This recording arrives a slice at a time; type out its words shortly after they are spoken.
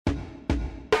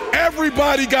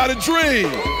Everybody got a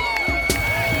dream.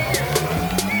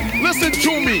 Listen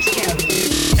to me.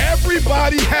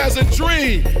 Everybody has a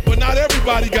dream, but not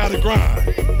everybody got a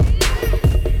grind.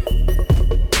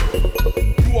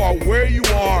 You are where you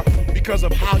are because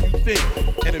of how you think.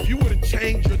 And if you were to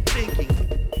change your thinking,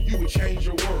 you would change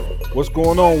your world. What's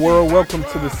going on, world? Welcome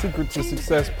to the Secret to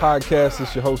Success podcast.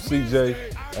 It's your host, CJ,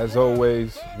 as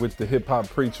always, with the hip-hop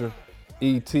preacher,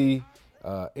 E.T.,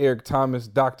 Eric Thomas,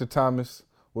 Dr. Thomas.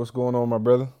 What's going on, my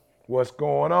brother? What's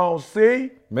going on,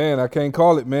 C? Man, I can't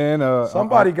call it, man.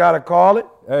 Somebody got to call it.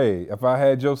 Hey, if I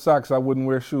had your socks, I wouldn't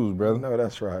wear shoes, brother. No,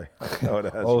 that's right.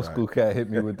 Old school cat hit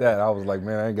me with that. I was like,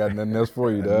 man, I ain't got nothing else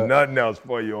for you, dog. Nothing else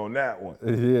for you on that one.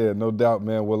 Yeah, no doubt,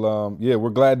 man. Well, we're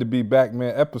glad to be back,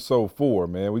 man. Episode 4,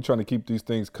 man. We trying to keep these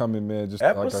things coming, man. Just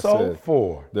like I said, Episode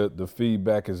 4. The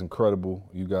feedback is incredible.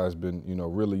 You guys been,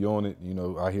 really on it.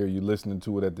 I hear you listening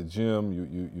to it at the gym.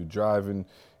 You driving.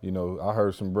 I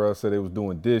heard some bros say they was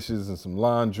doing dishes and some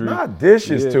laundry. Not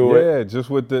dishes to it. Yeah,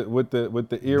 just with the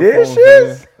earphones.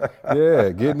 Dishes? Yeah,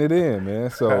 getting it in,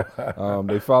 man. So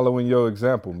they following your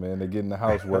example, man. They getting the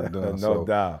housework done. No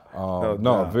doubt.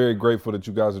 I'm very grateful that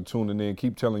you guys are tuning in.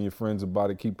 Keep telling your friends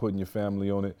about it. Keep putting your family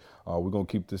on it. We're gonna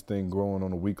keep this thing growing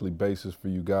on a weekly basis for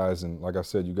you guys. And like I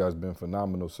said, you guys been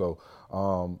phenomenal. So,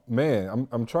 man,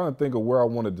 I'm trying to think of where I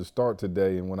wanted to start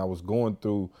today. And when I was going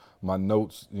through my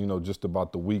notes, just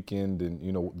about the weekend and,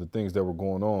 the things that were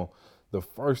going on, the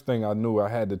first thing I knew I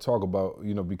had to talk about,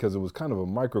 because it was kind of a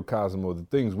microcosm of the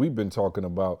things we've been talking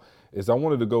about, is I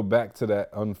wanted to go back to that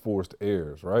unforced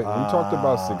errors, right? We talked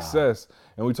about success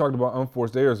and we talked about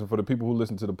unforced errors. And for the people who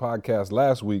listened to the podcast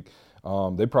last week,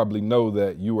 they probably know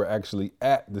that you were actually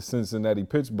at the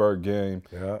Cincinnati-Pittsburgh game.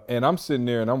 Yeah. And I'm sitting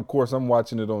there and of course I'm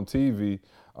watching it on TV.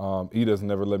 He doesn't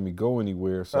never let me go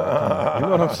anywhere, so you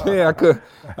know what I'm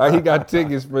saying? He got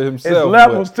tickets for himself. It's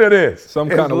levels to this. Some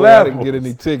kind of way I didn't get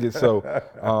any tickets, so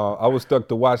I was stuck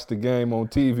to watch the game on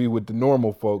TV with the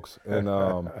normal folks. And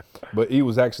but he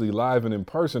was actually live and in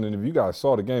person. And if you guys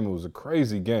saw the game, it was a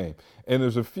crazy game. And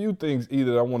there's a few things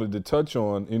that I wanted to touch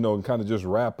on, and kind of just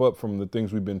wrap up from the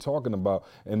things we've been talking about.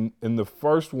 And the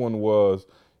first one was,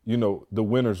 the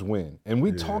winners win. And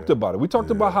we talked about it. We talked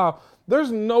about how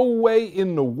there's no way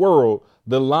in the world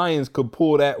the Lions could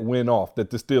pull that win off that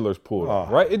the Steelers pulled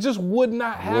off, right? It just would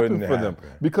not happen for them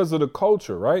because of the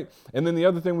culture, right? And then the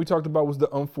other thing we talked about was the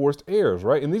unforced errors,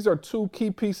 right? And these are two key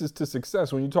pieces to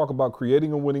success when you talk about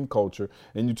creating a winning culture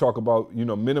and you talk about,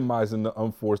 minimizing the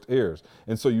unforced errors.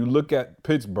 And so you look at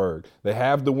Pittsburgh, they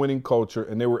have the winning culture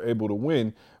and they were able to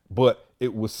win, but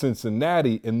it was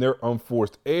Cincinnati and their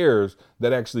unforced errors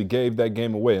that actually gave that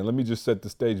game away. And let me just set the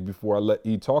stage before I let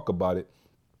E talk about it.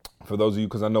 For those of you,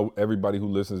 because I know everybody who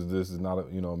listens to this is not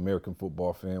a American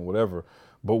football fan, whatever.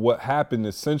 But what happened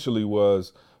essentially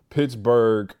was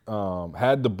Pittsburgh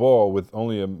had the ball with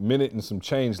only a minute and some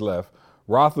change left.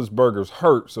 Roethlisberger's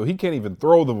hurt, so he can't even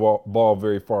throw the ball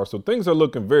very far. So things are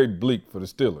looking very bleak for the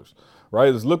Steelers,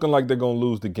 right? It's looking like they're going to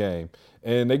lose the game.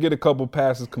 And they get a couple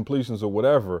passes, completions or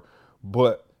whatever.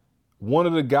 But one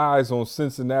of the guys on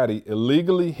Cincinnati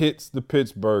illegally hits the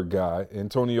Pittsburgh guy,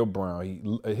 Antonio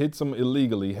Brown. He hits him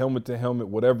illegally, helmet to helmet,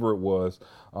 whatever it was,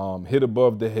 hit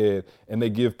above the head, and they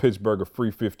give Pittsburgh a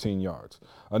free 15 yards.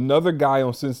 Another guy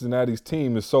on Cincinnati's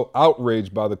team is so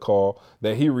outraged by the call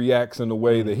that he reacts in a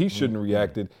way that he shouldn't have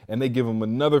reacted, and they give him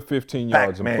another 15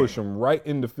 yards and push him right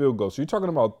into field goal. So you're talking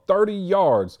about 30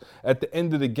 yards at the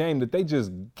end of the game that they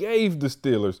just gave the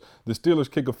Steelers. The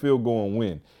Steelers kick a field goal and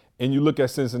win. And you look at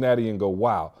Cincinnati and go,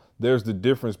 wow, there's the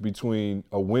difference between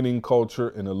a winning culture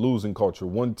and a losing culture.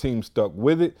 One team stuck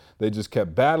with it. They just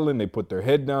kept battling. They put their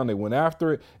head down. They went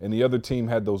after it. And the other team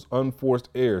had those unforced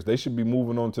errors. They should be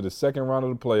moving on to the second round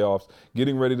of the playoffs,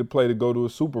 getting ready to play to go to a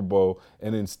Super Bowl.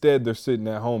 And instead, they're sitting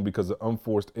at home because of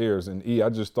unforced errors. And I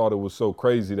just thought it was so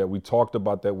crazy that we talked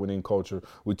about that winning culture.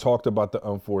 We talked about the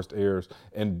unforced errors.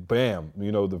 And bam,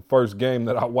 the first game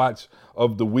that I watched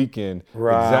of the weekend,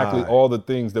 exactly all the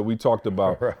things that we talked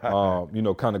about,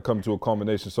 kind of come to a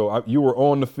culmination. So you were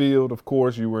on the field, of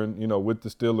course. You were with the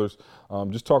Steelers.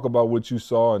 Just talk about what you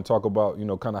saw and talk about,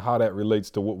 kind of how that relates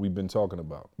to what we've been talking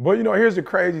about. Well, here's the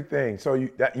crazy thing. So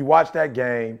you watch that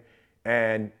game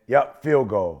and, field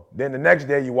goal. Then the next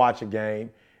day you watch a game.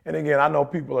 And again, I know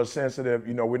people are sensitive.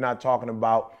 We're not talking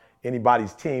about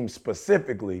anybody's team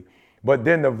specifically. But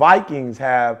then the Vikings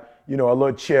have, a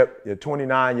little chip, a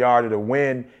 29-yarder to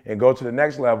win and go to the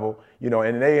next level,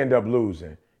 and they end up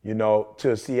losing.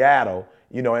 To Seattle,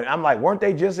 and I'm like, weren't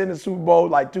they just in the Super Bowl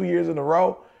like 2 years in a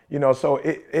row? So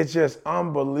it's just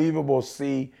unbelievable to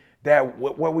see that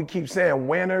what we keep saying,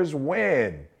 winners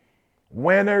win.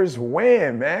 Winners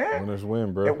win, man. Winners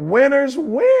win, bro. And winners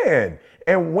win.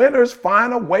 And winners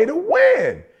find a way to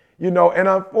win. And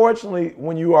unfortunately,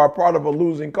 when you are part of a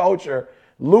losing culture,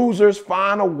 losers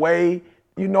find a way,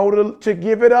 to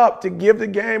give it up, to give the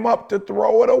game up, to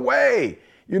throw it away.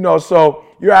 So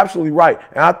you're absolutely right.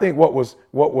 And I think what was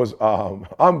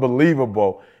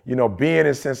unbelievable, being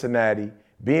in Cincinnati,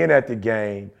 being at the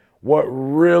game, what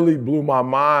really blew my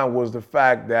mind was the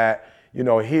fact that,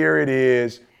 here it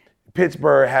is,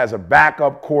 Pittsburgh has a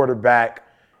backup quarterback,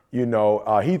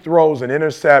 he throws an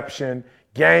interception,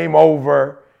 game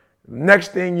over.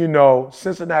 Next thing you know,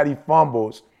 Cincinnati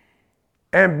fumbles,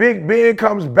 and Big Ben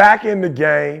comes back in the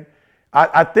game.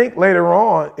 I think later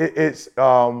on, it's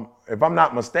if I'm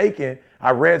not mistaken,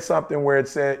 I read something where it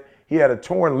said he had a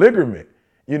torn ligament.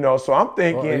 So I'm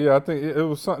thinking. I think it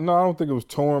was something. No, I don't think it was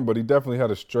torn, but he definitely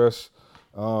had a stress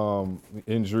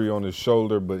injury on his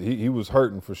shoulder. But he was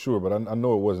hurting for sure. But I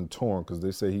know it wasn't torn because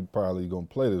they say he probably going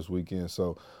to play this weekend.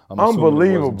 So I'm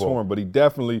assuming it wasn't torn. But he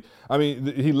definitely. I mean,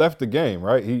 he left the game,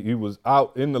 right? He was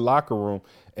out in the locker room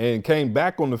and came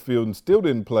back on the field and still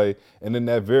didn't play. And in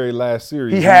that very last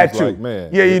series, he had to. Like, man,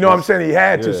 yeah, what I'm saying? He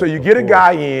had to. So you get a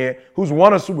guy in who's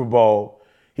won a Super Bowl.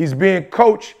 He's being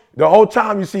coached. The whole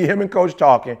time you see him and Coach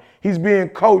talking, he's being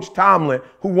Coach Tomlin,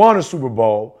 who won a Super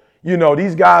Bowl.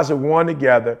 These guys have won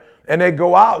together, and they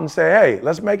go out and say, "Hey,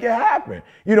 let's make it happen."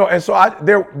 And so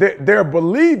they're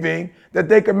believing that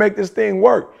they can make this thing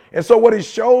work. And so what it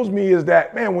shows me is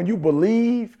that, man, when you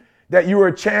believe that you're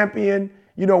a champion,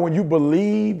 when you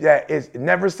believe that it's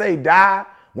never say die,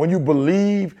 when you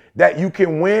believe that you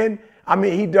can win,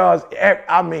 he does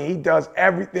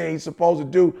everything he's supposed to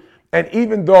do. And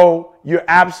even though you're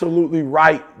absolutely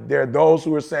right, there are those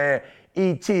who are saying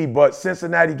E.T., but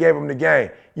Cincinnati gave him the game.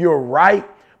 You're right,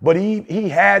 but he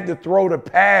had to throw the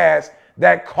pass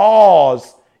that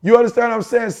caused, you understand what I'm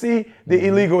saying? See, the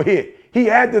illegal hit. He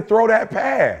had to throw that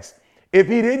pass. If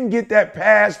he didn't get that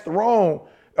pass thrown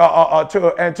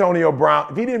to Antonio Brown,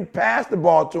 if he didn't pass the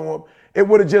ball to him, it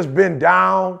would have just been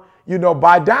down,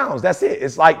 by downs. That's it.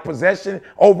 It's like possession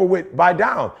over with by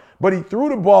downs. But he threw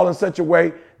the ball in such a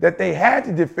way that they had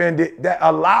to defend it, that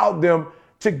allowed them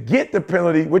to get the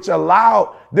penalty, which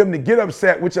allowed them to get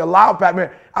upset, which allowed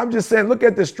Pat. I'm just saying, look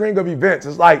at the string of events.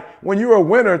 It's like when you're a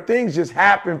winner, things just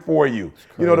happen for you.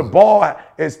 The ball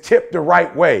is tipped the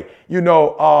right way.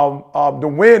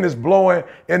 The wind is blowing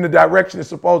in the direction it's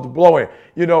supposed to blow in.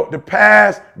 The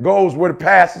pass goes where the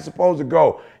pass is supposed to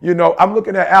go. I'm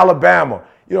looking at Alabama.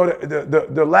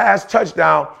 The last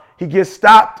touchdown, he gets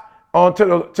stopped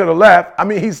to the left.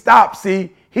 He stopped.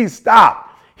 See, he stopped.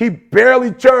 He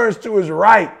barely turns to his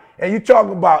right, and you're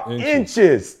talking about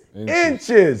inches. Like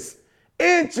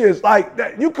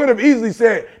that. You could have easily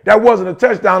said that wasn't a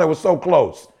touchdown. It was so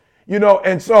close,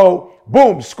 And so,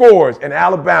 boom, scores. And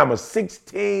Alabama,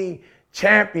 16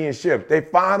 championships. They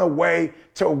find a way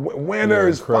to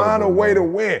winners find a way to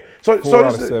win. So 4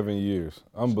 out of 7 years,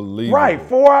 unbelievable. Right,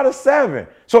 4 out of 7.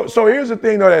 So here's the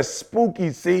thing though that's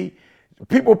spooky. See,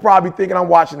 people probably thinking I'm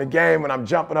watching the game and I'm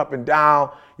jumping up and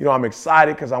down. I'm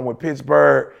excited because I'm with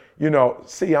Pittsburgh.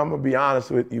 See, I'm going to be honest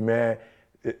with you, man.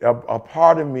 A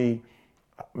part of me,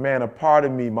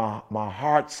 my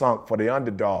heart sunk for the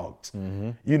underdogs.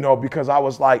 Mm-hmm. Because I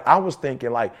was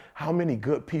thinking, how many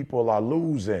good people are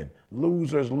losing?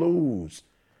 Losers lose.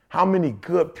 How many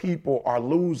good people are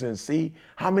losing? See,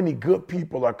 how many good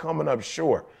people are coming up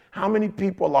short? How many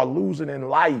people are losing in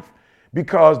life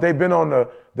because they've been on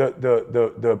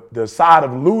the side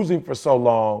of losing for so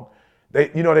long?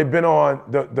 They've been on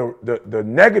the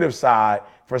negative side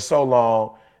for so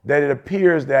long that it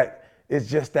appears that it's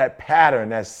just that pattern,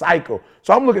 that cycle.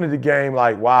 So I'm looking at the game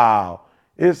like, wow,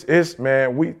 it's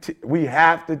man, we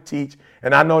have to teach,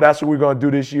 and I know that's what we're going to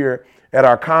do this year at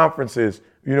our conferences.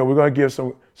 We're going to give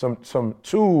some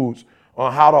tools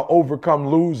on how to overcome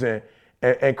losing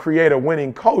and create a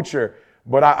winning culture.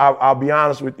 But I'll be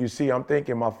honest with you. See, I'm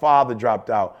thinking my father dropped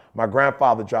out, my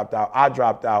grandfather dropped out, I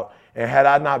dropped out. And had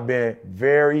I not been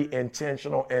very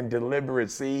intentional and deliberate,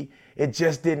 see, it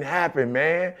just didn't happen,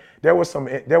 man. There was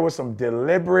some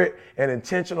deliberate and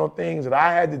intentional things that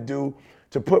I had to do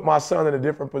to put my son in a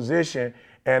different position.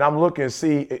 And I'm looking,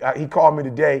 see, he called me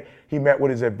today. He met with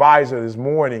his advisor this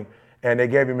morning, and they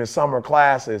gave him his summer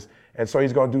classes. And so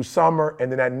he's going to do summer,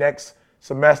 and then that next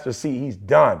semester, see, he's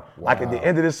done. Wow. Like at the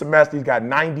end of this semester, he's got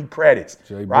 90 credits,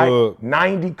 right?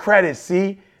 90 credits,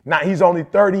 see? Now he's only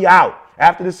 30 out.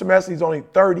 After this semester, he's only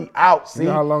 30 out. See, you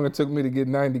know how long it took me to get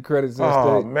 90 credits in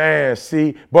oh, state? Man,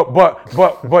 see, but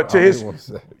to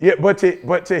his, yeah, but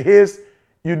to his,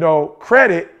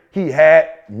 credit, he had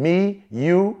me,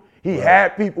 you, He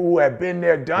had people who had been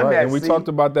there, done that. And we talked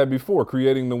about that before,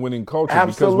 creating the winning culture.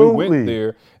 Absolutely. Because we went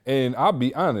there, and I'll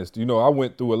be honest, I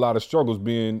went through a lot of struggles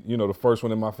being, the first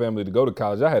one in my family to go to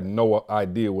college. I had no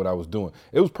idea what I was doing.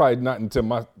 It was probably not until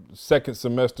my second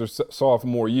semester,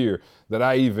 sophomore year, that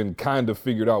I even kind of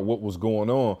figured out what was going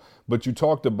on. But you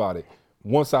talked about it.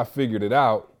 Once I figured it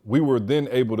out, we were then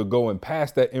able to go and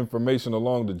pass that information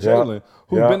along to Jalen,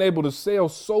 who's been able to sail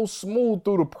so smooth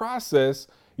through the process,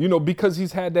 because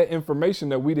he's had that information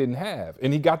that we didn't have.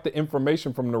 And he got the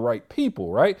information from the right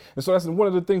people, right? And so that's one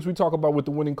of the things we talk about with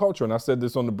the winning culture. And I said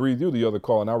this on the Breathe You the other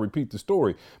call, and I'll repeat the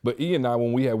story. But E and I,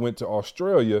 when we went to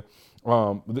Australia,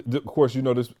 of course,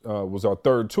 this was our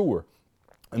third tour.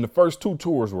 And the first two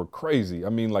tours were crazy. I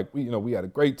mean, we had a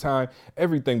great time,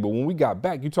 everything. But when we got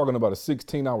back, you're talking about a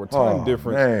 16-hour time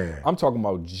difference. Man. I'm talking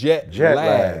about jet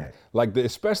lag.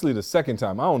 Especially the second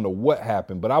time. I don't know what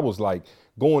happened, but I was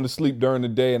going to sleep during the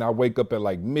day, and I wake up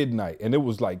at midnight, and it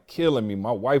was killing me.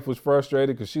 My wife was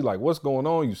frustrated because she's like, what's going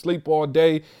on? You sleep all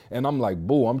day? And I'm like,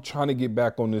 boo, I'm trying to get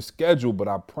back on this schedule, but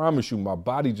I promise you, my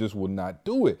body just would not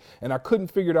do it. And I couldn't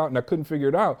figure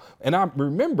it out, And I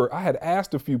remember I had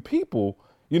asked a few people,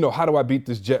 how do I beat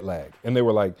this jet lag? And they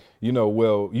were like,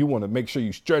 well, you want to make sure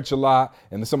you stretch a lot.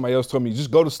 And then somebody else told me, just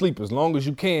go to sleep as long as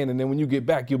you can. And then when you get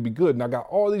back, you'll be good. And I got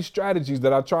all these strategies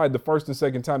that I tried the first and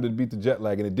second time to beat the jet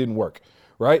lag, and it didn't work,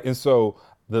 right? And so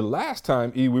the last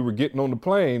time, E, we were getting on the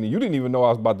plane, and you didn't even know I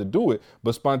was about to do it,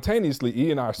 but spontaneously,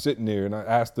 E and I are sitting there, and I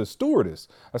asked the stewardess,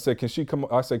 I said, can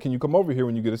you come over here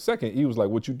when you get a second? E was like,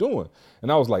 what you doing?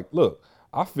 And I was like, look,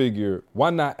 I figure, why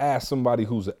not ask somebody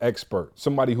who's an expert,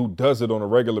 somebody who does it on a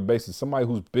regular basis, somebody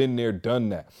who's been there, done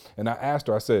that. And I asked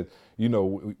her, I said,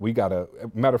 we got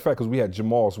matter of fact, because we had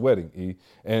Jamal's wedding, E,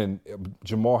 and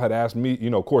Jamal had asked me,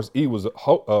 of course, E was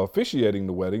officiating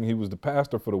the wedding. He was the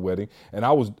pastor for the wedding, and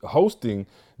I was hosting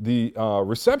the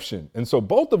reception. And so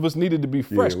both of us needed to be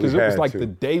fresh because it was the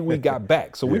day we got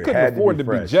back. So we couldn't afford to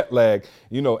be jet lagged,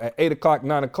 at 8 o'clock,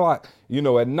 9 o'clock,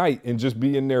 at night and just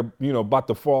be in there, about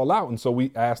to fall out. And so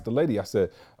we asked the lady, I said,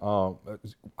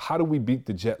 how do we beat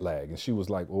the jet lag? And she was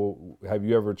like, well, have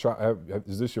you ever tried,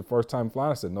 is this your first time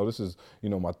flying? I said, no, this is,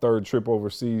 my third trip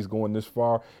overseas going this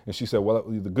far. And she said, well,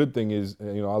 the good thing is,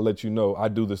 I'll let you know, I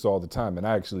do this all the time and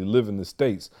I actually live in the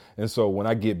States. And so when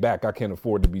I get back, I can't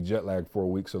afford to be jet lagged for a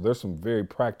week. So there's some very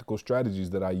practical strategies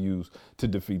that I use to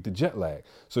defeat the jet lag.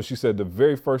 So she said, the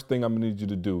very first thing I'm gonna need you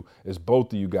to do is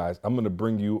both of you guys, I'm gonna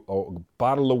bring you a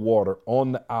bottle of water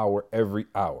on the hour every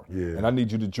hour. Yeah. And I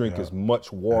need you to drink as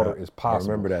much water as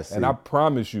possible. I remember that. And I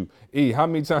promise you, E, how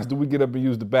many times do we get up and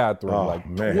use the bathroom?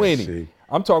 20.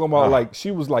 I'm talking about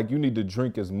she was like, you need to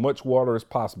drink as much water as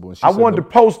possible. And she said, wanted to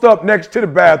post up next to the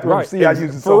bathroom and see I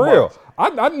use it so much. For real.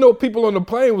 I know people on the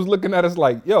plane was looking at us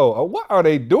like, yo, what are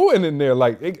they doing in there?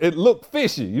 It looked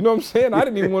fishy. You know what I'm saying? I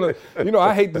didn't even want to,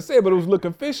 I hate to say it, but it was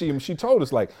looking fishy. And she told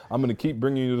us I'm going to keep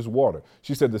bringing you this water.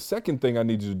 She said, the second thing I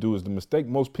need you to do is the mistake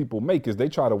most people make is they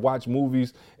try to watch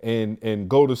movies and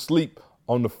go to sleep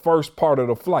on the first part of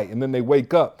the flight, and then they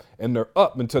wake up and they're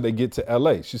up until they get to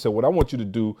LA. She said, what I want you to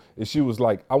do is, she was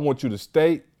like, I want you to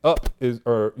stay up she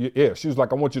was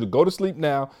like, I want you to go to sleep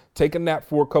now, take a nap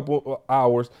for a couple of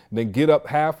hours, and then get up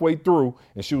halfway through.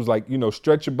 And she was like,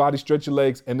 stretch your body, stretch your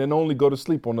legs, and then only go to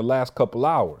sleep on the last couple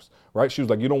hours, right? She was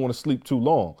like, you don't want to sleep too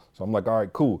long. So I'm like, all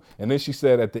right, cool. And then she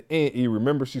said at the end,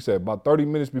 remember, she said, about 30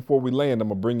 minutes before we land, I'm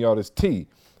gonna bring y'all this tea.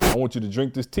 I want you to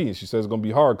drink this tea. And she says it's going to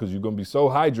be hard because you're going to be so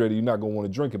hydrated, you're not going to want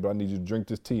to drink it, but I need you to drink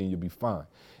this tea and you'll be fine.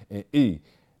 And E,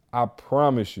 I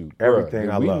promise you, everything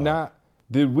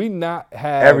did we not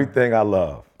have everything I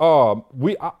love?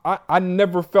 I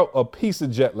never felt a piece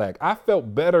of jet lag. I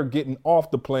felt better getting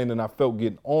off the plane than I felt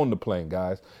getting on the plane,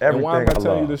 guys. And why am I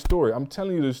telling you this story? I'm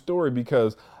telling you this story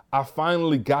because I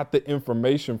finally got the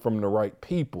information from the right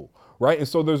people. Right. And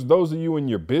so there's those of you in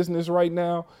your business right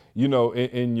now,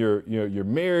 in your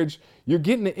marriage, you're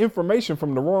getting the information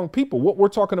from the wrong people. What we're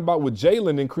talking about with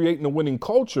Jalen and creating a winning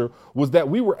culture was that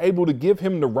we were able to give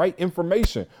him the right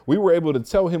information. We were able to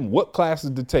tell him what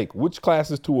classes to take, which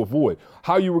classes to avoid,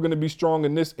 how you were going to be strong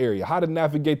in this area, how to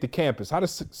navigate the campus, how to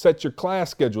set your class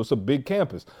schedule. It's a big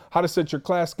campus. How to set your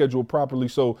class schedule properly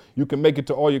so you can make it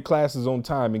to all your classes on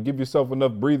time and give yourself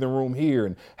enough breathing room here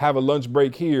and have a lunch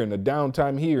break here and a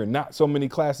downtime here and not so many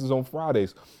classes on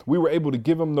Fridays. We were able to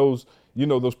give him those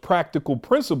practical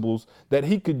principles that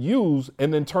he could use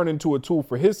and then turn into a tool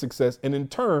for his success. And in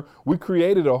turn, we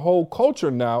created a whole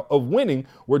culture now of winning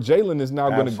where Jalen is now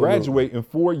going to graduate in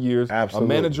 4 years, a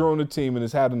manager on the team, and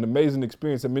has had an amazing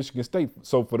experience at Michigan State.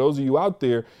 So for those of you out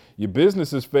there, your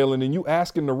business is failing and you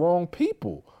asking the wrong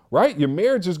people. right? Your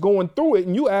marriage is going through it,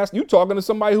 and you talking to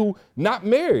somebody who not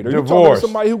married, or you talking to Divorced.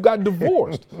 somebody who got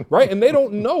divorced, right? And they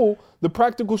don't know the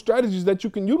practical strategies that you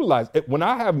can utilize. When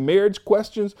I have marriage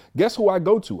questions, guess who I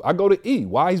go to? I go to E.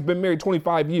 Why? He's been married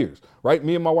 25 years, right?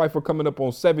 Me and my wife are coming up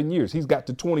on 7 years. He's got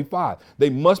to 25. They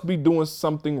must be doing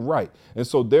something right. And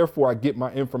so therefore I get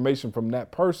my information from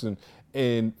that person.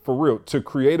 And for real, to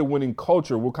create a winning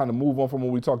culture, we'll kind of move on from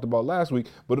what we talked about last week.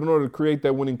 But in order to create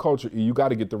that winning culture, you got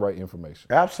to get the right information.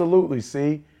 Absolutely.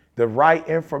 See, the right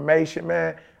information,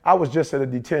 man. I was just at a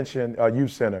detention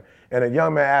youth center, and a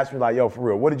young man asked me, like, yo, for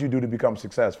real, what did you do to become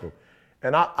successful?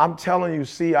 And I'm telling you,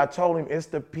 see, I told him it's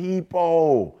the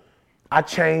people. I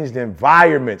changed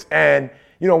environments. And,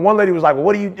 you know, one lady was like, well,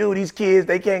 what do you do? These kids,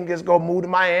 they can't just go move to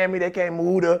Miami. They can't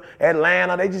move to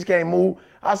Atlanta. They just can't move.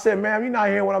 I said, ma'am, you're not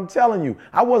hearing what I'm telling you.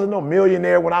 I wasn't no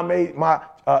millionaire when I made my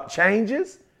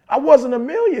changes. I wasn't a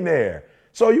millionaire.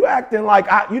 So you acting like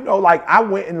I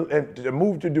went and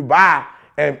moved to Dubai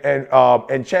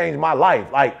and changed my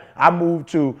life. Like I moved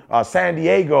to San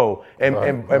Diego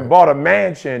and bought a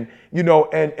mansion, you know,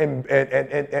 and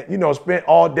you know, spent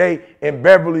all day in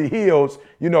Beverly Hills,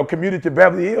 you know, commuted to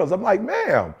Beverly Hills. I'm like,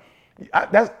 ma'am,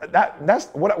 that's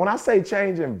what when I say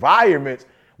change environments,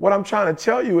 what I'm trying to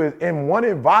tell you is in one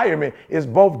environment is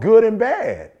both good and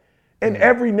bad. In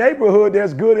every neighborhood,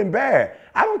 there's good and bad.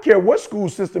 I don't care what school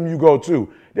system you go to.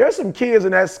 There's some kids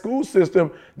in that school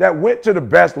system that went to the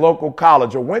best local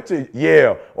college or went to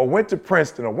Yale or went to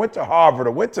Princeton or went to Harvard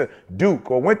or went to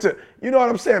Duke or went to, you know what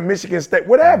I'm saying, Michigan State,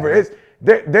 whatever. It's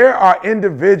there are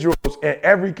individuals in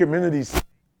every community.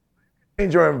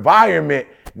 Change your environment.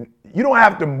 You don't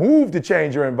have to move to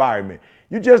change your environment.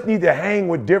 You just need to hang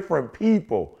with different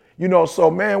people. You know, so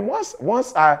man,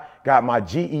 once I got my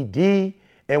GED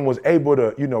and was able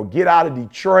to, you know, get out of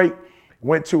Detroit,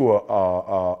 went to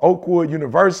Oakwood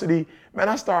University, man,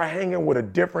 I started hanging with a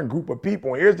different group of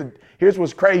people. And here's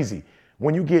what's crazy.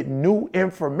 When you get new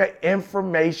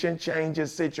information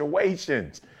changes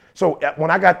situations. So when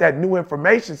I got that new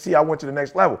information, see, I went to the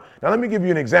next level. Now, let me give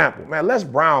you an example. Man, Les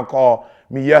Brown called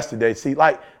me yesterday. See,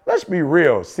 like, let's be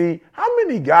real. See, how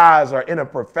many guys are in a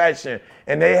profession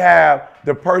and they have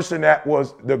the person that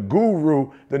was the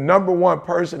guru, the number one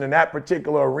person in that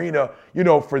particular arena, you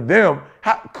know, for them,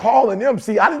 calling them.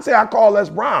 See, I didn't say I called Les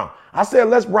Brown. I said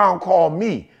Les Brown called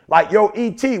me. Like, yo,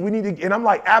 ET, we need to, and I'm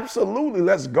like, absolutely,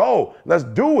 let's go. Let's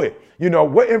do it. You know,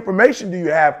 what information do you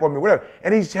have for me? Whatever.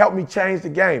 And he's helped me change the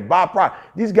game. Bob Pryor.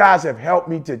 These guys have helped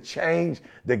me to change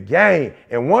the game.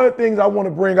 And one of the things I want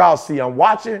to bring out, see, I'm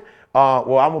watching,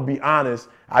 well, I'm going to be honest.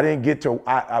 I didn't get to,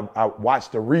 I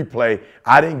watched the replay.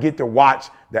 I didn't get to watch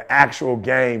the actual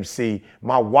game. See,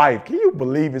 my wife, can you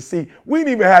believe it? See, we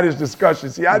didn't even have this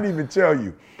discussion. See, I didn't even tell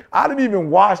you. I didn't even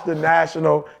watch the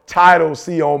national title.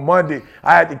 See, on Monday,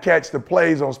 I had to catch the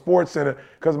plays on SportsCenter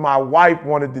because my wife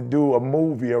wanted to do a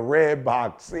movie, a red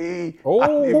box. See?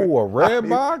 Oh, a red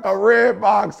box? A red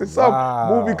box. It's some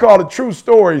movie called A True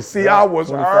Story. See, I was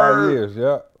 25 years,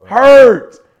 yeah.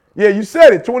 Hurt. Yeah, you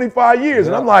said it, 25 years.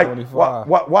 Yeah, and I'm like, 25.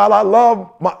 while I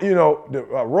love, the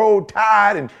Roll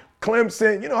Tide and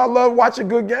Clemson, I love watching a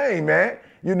good game, man.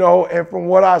 And from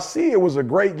what I see, it was a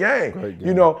great game.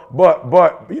 But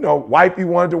wifey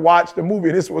wanted to watch the movie,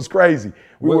 and this was crazy.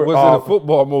 Was it a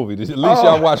football movie? At least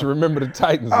y'all watch Remember the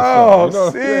Titans.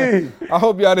 See. I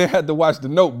hope y'all didn't have to watch The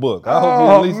Notebook. I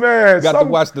hope you at least got to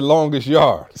watch The Longest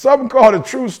Yard. Something called A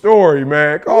True Story,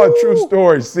 man. Called A True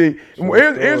Story. See,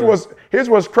 here's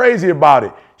what's crazy about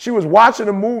it. She was watching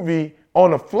a movie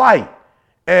on a flight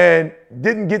and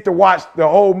didn't get to watch the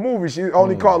whole movie. She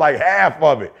only caught like half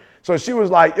of it. So she was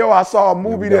like, yo, I saw a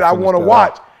movie that I want to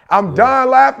watch. I'm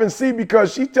dying laughing, see,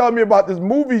 because she's telling me about this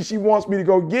movie she wants me to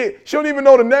go get. She don't even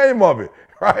know the name of it,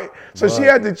 right? So she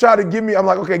had to try to give me, I'm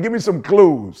like, okay, give me some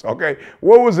clues, okay?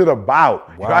 What was it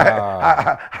about?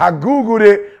 Wow. I Googled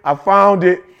it, I found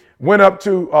it, went up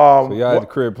to... so y'all at the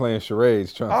crib playing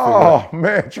charades trying to figure out. Oh,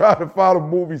 man, trying to find a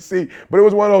movie, see. But it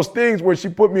was one of those things where she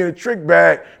put me in a trick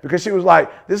bag because she was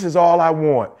like, this is all I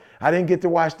want. I didn't get to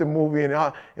watch the movie,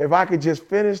 and if I could just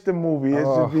finish the movie, it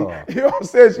should be, you know what I'm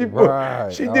saying?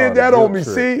 She did that on me,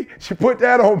 see? She put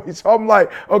that on me, so I'm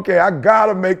like, okay, I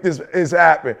gotta make this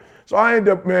happen. So I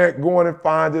ended up, man, going and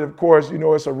find it. Of course,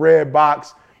 it's a red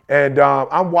box, and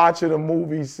I'm watching a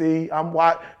movie, see?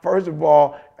 First of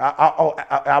all,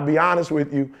 I'll be honest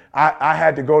with you. I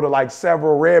had to go to like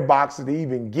several red boxes to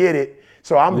even get it.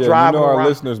 So I'm driving you know, our around.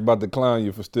 listeners about to clown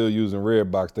you for still using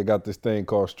Redbox. They got this thing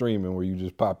called streaming where you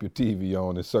just pop your TV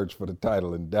on and search for the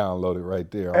title and download it right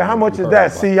there. And how much is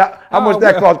that? See, how much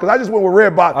that cost? Because I just went with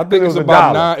Redbox. I think it's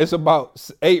about $9. It's about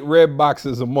 8 red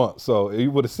boxes a month. So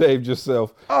you would have saved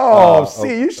yourself.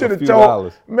 You should have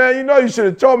told man. You know, you should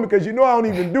have told me because you know I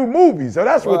don't even do movies. So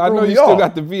that's what threw me off. I know you still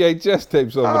got the VHS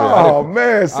tapes over there. Oh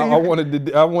man, see, I wanted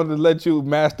to let you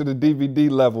master the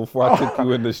DVD level before I took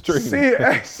you in the stream.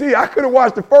 See, I could have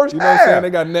watched the first half. You know what I'm saying? They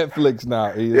got Netflix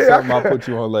now. It's something I'll put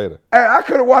you on later. Hey, I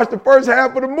could have watched the first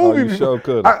half of the movie. You sure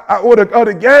could. Or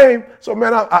the game. So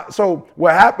man, so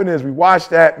what happened is we watched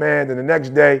that, man. Then the next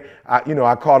day,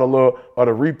 I caught a little of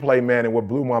the replay, man. And what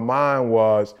blew my mind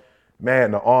was,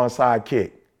 man, the onside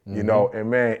kick. You know, and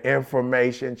man,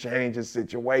 information changes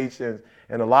situations.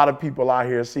 And a lot of people out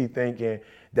here thinking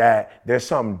that there's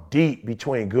something deep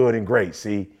between good and great.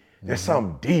 See, there's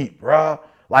something deep, bruh.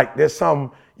 Like there's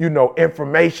some,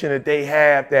 information that they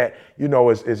have that,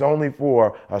 is only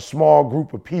for a small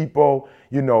group of people.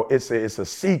 It's a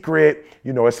secret,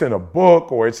 it's in a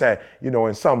book or it's at,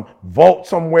 in some vault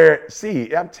somewhere.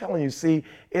 See, I'm telling you,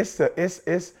 it's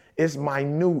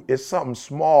minute. It's something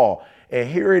small. And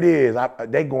here it is.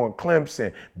 They going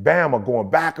Clemson, Bama going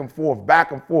back and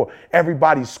forth.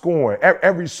 Everybody's scoring.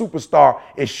 Every superstar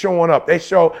is showing up. They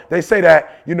say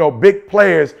that, big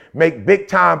players make big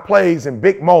time plays in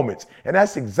big moments. And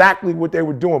that's exactly what they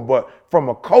were doing. But from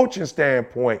a coaching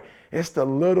standpoint, it's the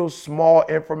little small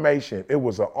information. It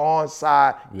was an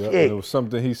onside kick. It was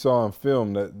something he saw in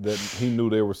film that he knew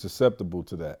they were susceptible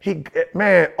to that.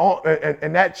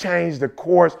 And that changed the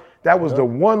course. That was the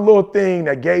one little thing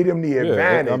that gave them the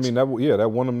advantage. I mean,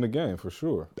 that won them the game for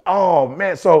sure. Oh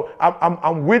man, so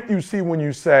I'm with you. See, when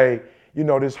you say,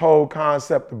 this whole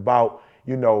concept about,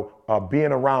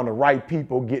 being around the right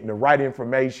people, getting the right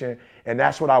information, and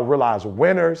that's what I realized.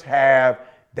 Winners have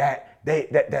that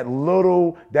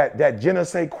little je ne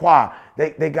sais quoi.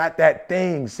 They got that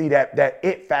thing. See that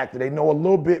it factor. They know a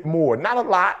little bit more, not a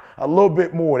lot, a little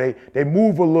bit more. They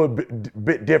move a little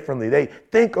bit differently. They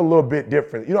think a little bit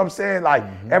different. You know what I'm saying? Like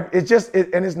it's just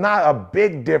and it's not a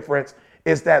big difference.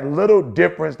 It's that little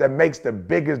difference that makes the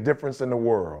biggest difference in the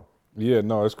world. Yeah,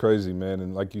 no, it's crazy, man.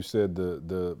 And like you said,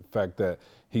 the fact that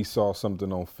he saw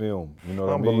something on film, you know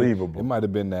what I mean? Unbelievable. It might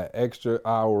have been that extra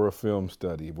hour of film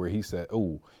study where he said,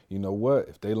 oh, you know what?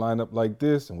 If they line up like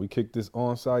this and we kick this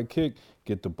onside kick,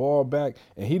 get the ball back.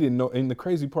 And he didn't know. And the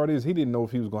crazy part is he didn't know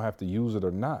if he was going to have to use it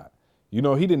or not. He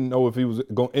didn't know if he was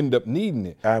going to end up needing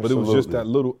it. Absolutely. But it was just that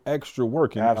little extra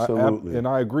work. And Absolutely.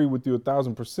 I agree with you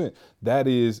 1,000%. That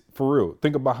is for real.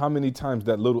 Think about how many times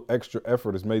that little extra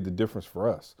effort has made the difference for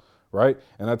us. Right?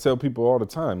 And I tell people all the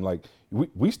time, like,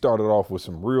 we started off with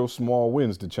some real small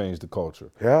wins to change the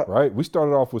culture. Yeah. Right? We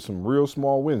started off with some real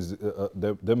small wins,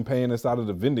 them paying us out of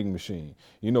the vending machine,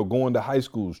 going to high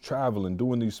schools, traveling,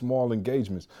 doing these small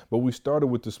engagements. But we started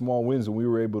with the small wins and we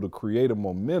were able to create a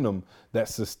momentum that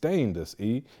sustained us,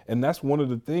 E. And that's one of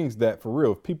the things that, for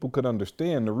real, if people could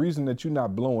understand, the reason that you're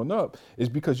not blowing up is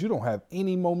because you don't have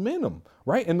any momentum.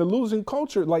 Right? In the losing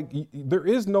culture, like there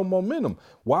is no momentum.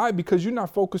 Why? Because you're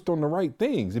not focused on the right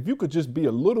things. If you could just be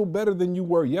a little better than you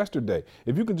were yesterday,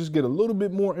 if you could just get a little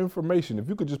bit more information, if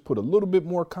you could just put a little bit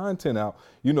more content out,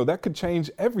 that could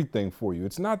change everything for you.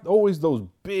 It's not always those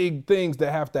big things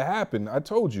that have to happen. I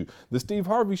told you, the Steve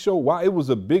Harvey show, while it was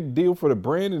a big deal for the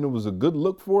brand and it was a good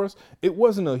look for us, it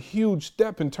wasn't a huge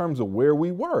step in terms of where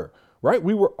we were. Right?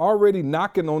 We were already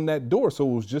knocking on that door. So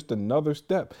it was just another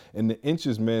step. And the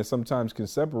inches, man, sometimes can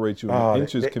separate you. And the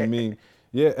inches can mean,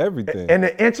 everything. And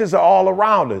the inches are all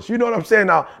around us. You know what I'm saying?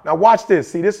 Now watch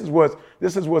this. See, this is what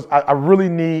I really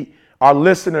need our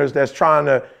listeners that's trying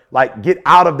to like get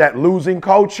out of that losing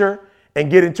culture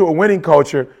and get into a winning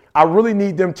culture. I really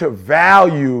need them to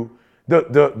value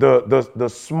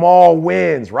the small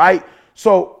wins, right?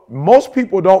 So most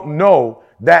people don't know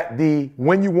that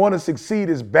when you want to succeed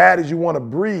as bad as you want to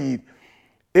breathe,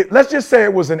 let's just say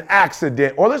it was an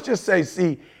accident, or let's just say,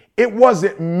 see, it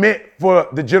wasn't meant for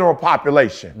the general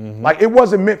population. Mm-hmm. Like it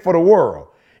wasn't meant for the world.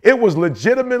 It was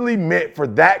legitimately meant for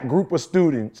that group of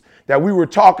students that we were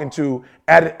talking to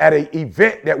at an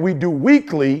event that we do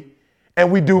weekly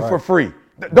and we do for free.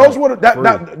 Those were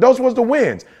those was the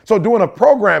wins. So doing a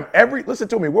program listen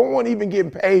to me, we weren't even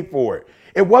getting paid for it.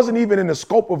 It wasn't even in the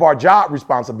scope of our job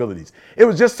responsibilities. It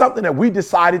was just something that we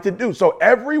decided to do. So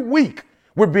every week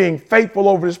we're being faithful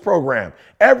over this program.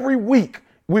 Every week,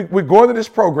 We're going to this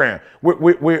program.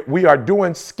 We are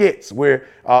doing skits. We're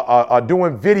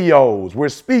doing videos. We're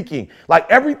speaking. Like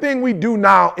everything we do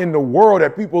now in the world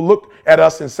that people look at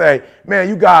us and say, man,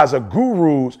 you guys are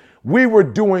gurus. We were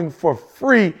doing for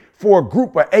free for a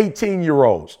group of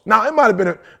 18-year-olds. Now, it might have been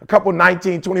a couple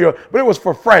 19, 20-year-olds, but it was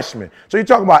for freshmen. So you're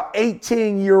talking about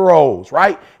 18-year-olds,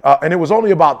 right? And it was only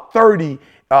about 30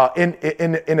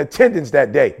 in attendance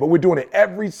that day. But we're doing it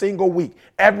every single week.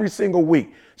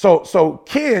 So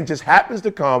Ken just happens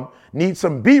to come, need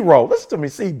some B-roll. Listen to me,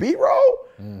 see B-roll?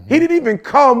 Mm-hmm. He didn't even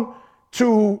come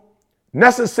to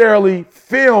necessarily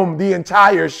film the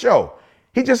entire show.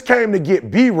 He just came to get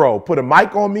B-roll, put a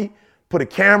mic on me, put a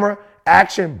camera,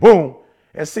 action, boom.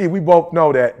 And see, we both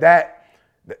know that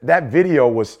video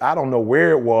was, I don't know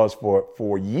where it was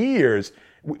for years.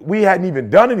 We hadn't even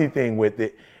done anything with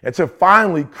it until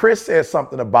finally Chris said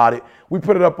something about it. We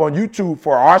put it up on YouTube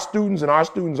for our students and our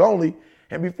students only.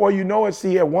 And before you know it,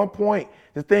 see, at one point,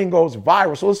 the thing goes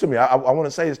viral. So listen to me. I want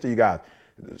to say this to you guys.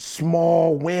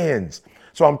 Small wins.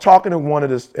 So I'm talking to one of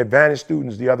the Advantage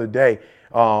students the other day.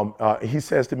 He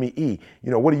says to me, E,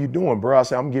 what are you doing, bro? I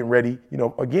said, I'm getting ready,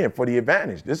 again, for the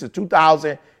Advantage. This is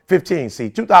 2015,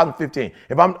 2015.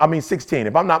 16.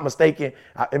 If I'm not mistaken,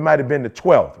 it might have been the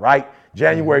 12th, right?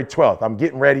 January 12th. I'm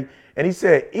getting ready. And he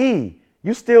said, E,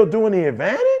 you still doing the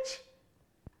Advantage?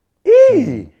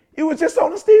 E, you was just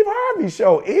on the Steve Harvey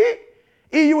show, E.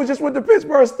 E, you was just with the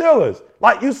Pittsburgh Steelers.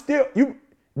 Like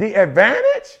the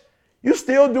Advantage? You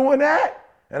still doing that?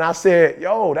 And I said,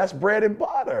 yo, that's bread and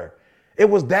butter. It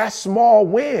was that small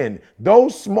win,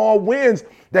 those small wins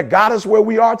that got us where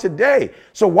we are today.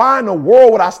 So why in the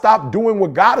world would I stop doing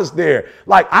what got us there?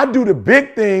 Like I do the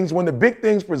big things when the big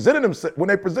things present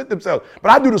themselves, but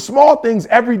I do the small things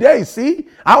every day. See,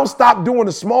 I don't stop doing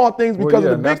the small things because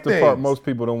of the big things. That's the part most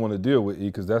people don't want to deal with, E,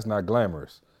 because that's not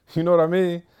glamorous. You know what I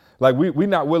mean? Like we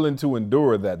not willing to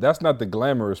endure that. That's not the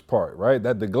glamorous part, right?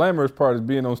 That the glamorous part is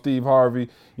being on Steve Harvey,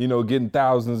 getting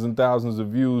thousands and thousands of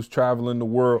views, traveling the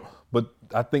world. But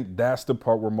I think that's the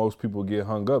part where most people get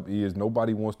hung up is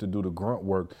nobody wants to do the grunt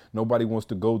work. Nobody wants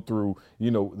to go through,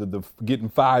 the getting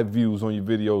 5 views on your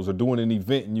videos or doing an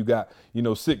event and you got,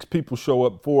 6 people show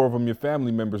up, 4 of them your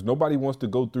family members. Nobody wants to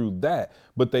go through that,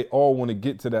 but they all want to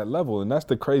get to that level. And that's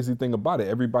the crazy thing about it.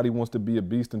 Everybody wants to be a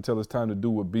beast until it's time to do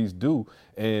what beasts do.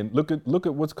 And look at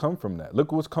what's come from that. Look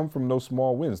at what's come from those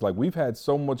small wins. Like we've had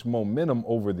so much momentum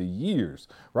over the years,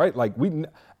 right? Like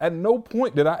at no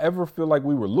point did I ever feel like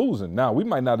we were losing. Now, we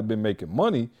might not have been making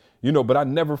money, but I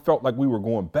never felt like we were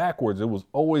going backwards. It was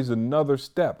always another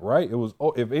step, right? It was,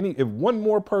 if one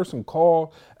more person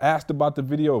called, asked about the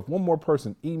video, if one more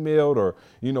person emailed or,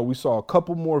 we saw a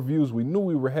couple more views, we knew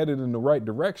we were headed in the right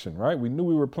direction, right? We knew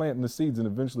we were planting the seeds and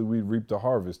eventually we'd reap the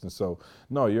harvest. And so,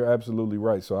 no, you're absolutely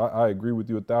right. So I agree with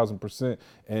you 1,000%.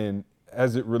 And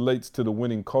as it relates to the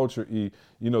winning culture, E,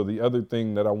 the other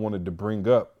thing that I wanted to bring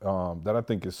up that I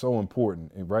think is so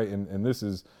important, right? And this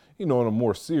is, on a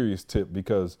more serious tip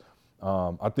because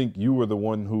I think you were the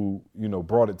one who,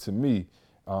 brought it to me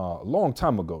a long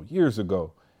time ago, years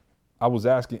ago. I was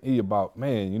asking E about,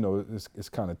 man, it's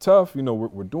kind of tough.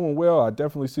 We're doing well. I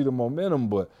definitely see the momentum,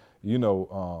 but,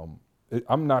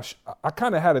 I'm not, I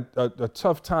kind of had a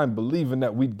tough time believing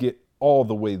that we'd get all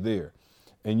the way there.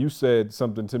 And you said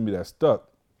something to me that stuck,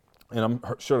 and I'm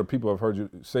sure the people have heard you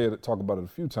talk about it a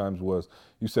few times, was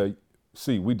you said,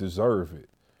 see, we deserve it.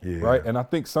 Yeah. Right. And I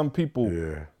think some people,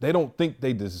 they don't think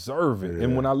they deserve it. Yeah.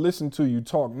 And when I listen to you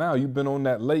talk now, you've been on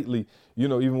that lately,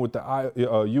 even with the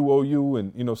UOU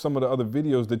and, some of the other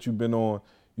videos that you've been on,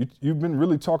 you've been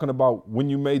really talking about when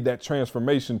you made that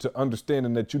transformation to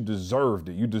understanding that you deserved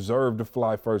it. You deserved to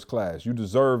fly first class. You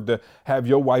deserved to have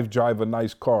your wife drive a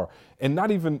nice car. And not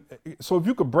even, so if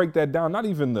you could break that down, not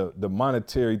even the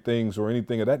monetary things or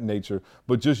anything of that nature,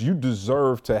 but just you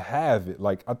deserve to have it.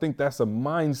 Like, I think that's a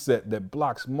mindset that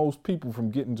blocks most people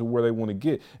from getting to where they want to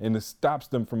get. And it stops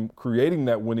them from creating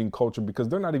that winning culture because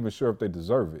they're not even sure if they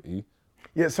deserve it, E.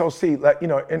 Yeah, so see,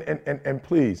 and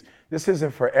please, this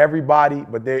isn't for everybody,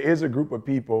 but there is a group of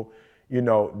people,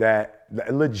 that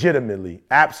legitimately,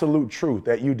 absolute truth,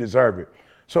 that you deserve it.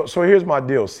 So here's my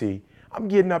deal, see. I'm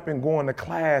getting up and going to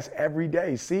class every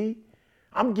day, see.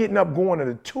 I'm getting up going to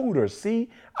the tutor, see.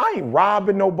 I ain't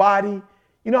robbing nobody.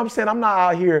 You know what I'm saying? I'm not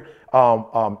out here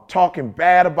talking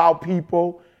bad about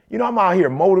people. I'm out here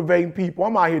motivating people.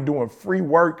 I'm out here doing free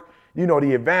work.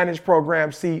 The Advantage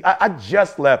program, see, I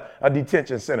just left a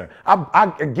detention center.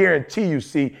 I guarantee you,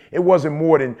 see, it wasn't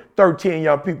more than 13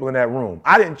 young people in that room.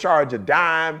 I didn't charge a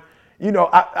dime.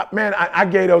 I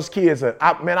gave those kids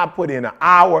I put in an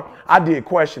hour. I did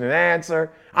question and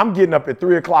answer. I'm getting up at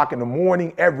 3 o'clock in the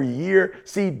morning every year.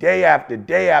 See, day after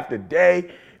day after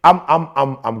day.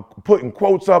 I'm putting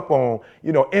quotes up on,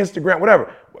 Instagram,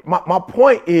 whatever. My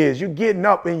point is, you're getting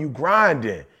up and you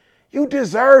grinding. You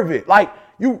deserve it. Like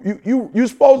you're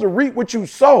supposed to reap what you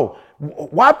sow.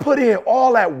 Why put in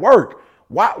all that work?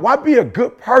 Why be a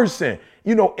good person?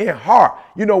 In heart,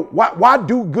 why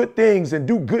do good things and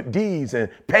do good deeds and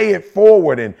pay it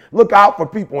forward and look out for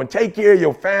people and take care of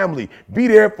your family, be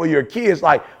there for your kids?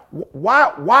 Like,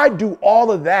 why do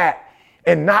all of that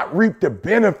and not reap the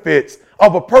benefits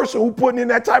of a person who putting in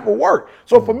that type of work?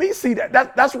 So for me, see,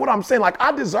 that's what I'm saying. Like,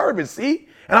 I deserve it, see?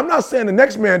 And I'm not saying the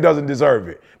next man doesn't deserve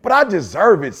it, but I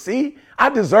deserve it, see? I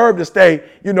deserve to stay,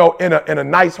 in a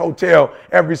nice hotel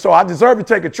so I deserve to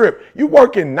take a trip. You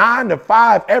working 9 to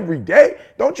 5 every day.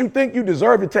 Don't you think you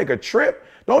deserve to take a trip?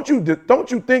 Don't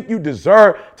you think you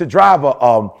deserve to drive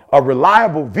a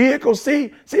reliable vehicle?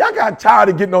 See, I got tired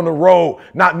of getting on the road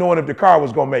not knowing if the car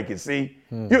was gonna make it. See,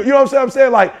 you know what I'm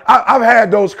saying? Like I've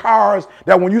had those cars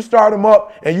that when you start them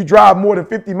up and you drive more than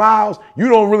 50 miles, you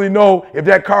don't really know if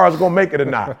that car is gonna make it or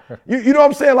not. You know what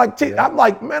I'm saying? Like I'm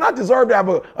like, man, I deserve to have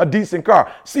a decent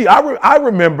car. See, I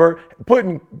remember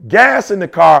putting gas in the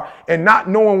car and not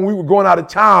knowing when we were going out of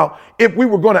town if we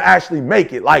were going to actually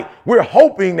make it. Like we're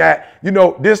hoping that,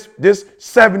 this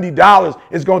 $70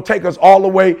 is going to take us all the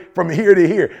way from here to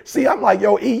here. See, I'm like,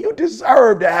 yo, E, you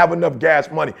deserve to have enough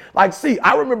gas money. Like, see,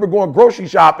 I remember going grocery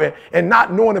shopping and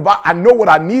not knowing if I know what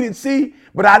I needed, see,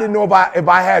 but I didn't know if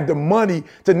I had the money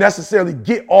to necessarily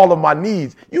get all of my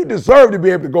needs. You deserve to be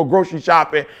able to go grocery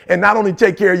shopping and not only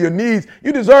take care of your needs,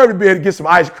 you deserve to be able to get some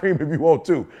ice cream if you want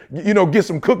to, get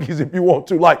some cookies if you want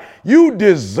to. Like, you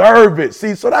deserve it.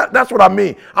 See, so that's what I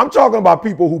mean. I'm talking about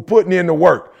people who putting in the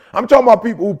work. I'm talking about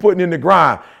people who putting in the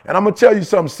grind. And I'm going to tell you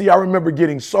something. See, I remember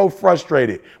getting so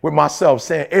frustrated with myself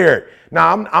saying, Eric,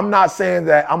 now I'm not saying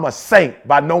that I'm a saint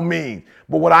by no means.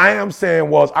 But what I am saying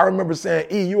was, I remember saying,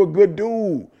 E, you a good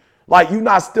dude. Like, you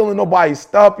not stealing nobody's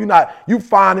stuff. You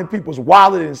finding people's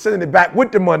wallet and sending it back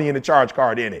with the money and the charge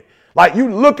card in it. Like,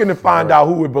 you looking to find out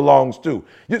who it belongs to.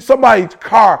 Somebody's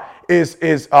car is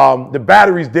the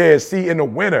battery's dead, see, in the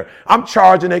winter. I'm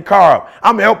charging their car up.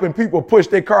 I'm helping people push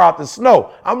their car out the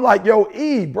snow. I'm like, yo,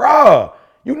 E, bruh,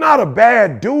 you not a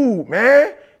bad dude,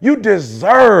 man. You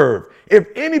deserve. If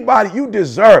anybody, you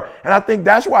deserve. And I think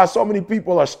that's why so many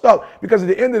people are stuck, because at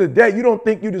the end of the day, you don't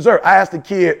think you deserve. I asked the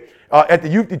kid at the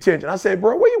youth detention, I said,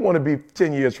 bro, where you want to be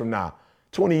 10 years from now,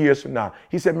 20 years from now?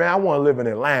 He said, man, I want to live in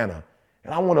Atlanta.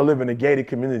 And I want to live in a gated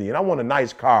community, and I want a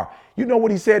nice car. You know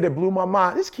what he said that blew my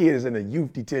mind? This kid is in a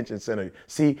youth detention center.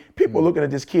 See, people looking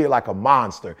at this kid like a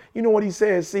monster. You know what he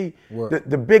said? See,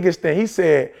 the biggest thing, he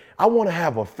said, I want to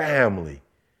have a family.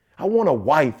 I want a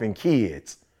wife and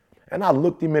kids. And I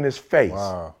looked him in his face.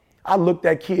 Wow. I looked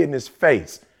that kid in his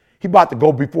face. He about to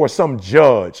go before some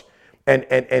judge. And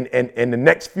the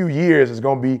next few years is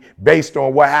going to be based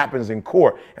on what happens in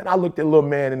court. And I looked at the little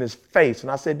man in his face and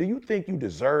I said, do you think you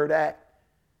deserve that?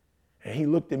 And he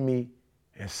looked at me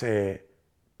and said,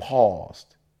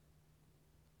 paused.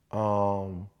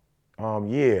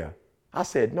 Yeah. I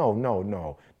said,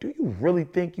 no. Do you really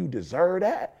think you deserve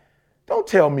that? Don't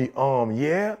tell me,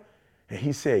 yeah. And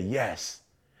he said, yes.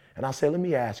 And I said, let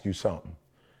me ask you something.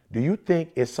 Do you think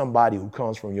it's somebody who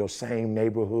comes from your same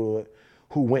neighborhood,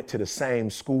 who went to the same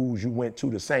schools you went to,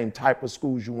 the same type of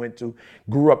schools you went to,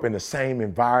 grew up in the same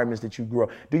environments that you grew up?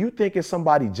 Do you think it's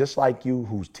somebody just like you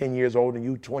who's 10 years older than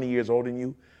you, 20 years older than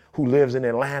you, who lives in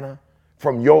Atlanta,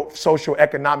 from your social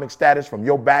economic status, from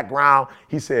your background?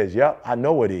 He says, yep, I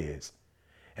know it is.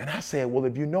 And I said, well,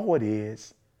 if you know it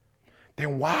is,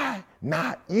 then why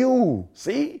not you?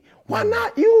 See, why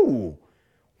not you?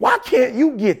 Why can't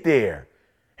you get there?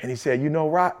 And he said, you know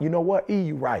what, E,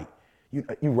 you right.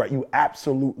 You right. You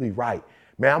absolutely right.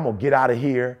 Man, I'm going to get out of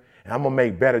here and I'm going to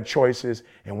make better choices.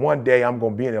 And one day I'm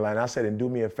going to be in Atlanta. I said, and do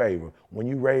me a favor. When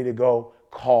you're ready to go,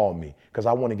 call me, because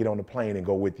I want to get on the plane and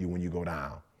go with you when you go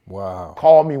down. Wow.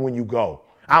 Call me when you go.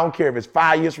 I don't care if it's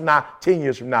 5 years from now, 10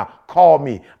 years from now. Call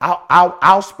me.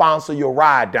 I'll sponsor your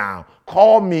ride down.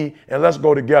 Call me and let's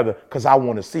go together, because I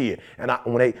want to see it. And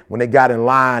when they got in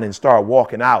line and started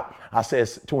walking out, I said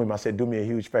to him, I said, do me a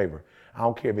huge favor. I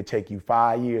don't care if it take you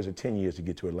 5 years or 10 years to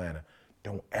get to Atlanta.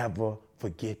 Don't ever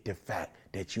forget the fact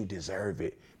that you deserve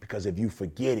it, because if you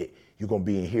forget it, you're going to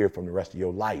be in here for the rest of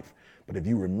your life. But if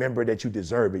you remember that you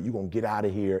deserve it, you're going to get out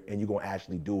of here and you're going to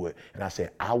actually do it. And I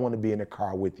said, I want to be in the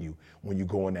car with you when you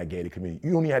go in that gated community.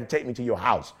 You don't even have to take me to your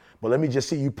house, but let me just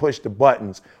see you push the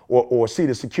buttons or see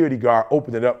the security guard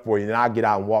open it up for you, and then I'll get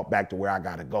out and walk back to where I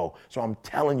got to go. So I'm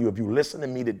telling you, if you listen to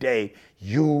me today,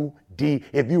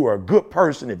 if you are a good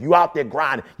person, if you out there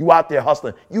grinding, you out there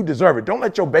hustling, you deserve it. Don't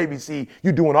let your baby see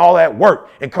you doing all that work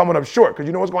and coming up short, because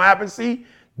you know what's going to happen, see?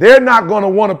 They're not going to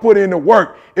want to put in the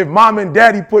work if mom and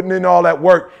daddy putting in all that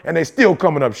work and they still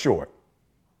coming up short.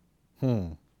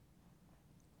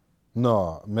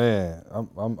 No, man,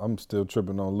 I'm still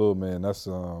tripping on Lil Man.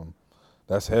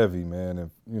 That's heavy, man. And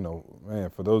man,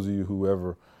 for those of you who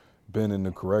ever been in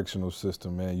the correctional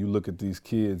system, man, you look at these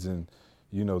kids and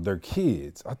they're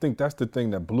kids. I think that's the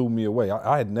thing that blew me away.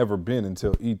 I had never been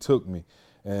until E took me.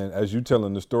 And as you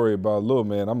telling the story about Lil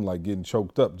Man, I'm like getting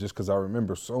choked up just because I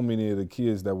remember so many of the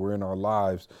kids that were in our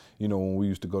lives, when we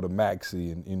used to go to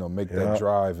Maxie and, make that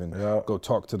drive and go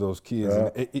talk to those kids.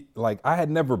 And like I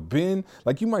had never been,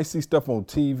 like you might see stuff on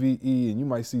TVE and you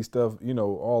might see stuff,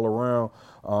 all around,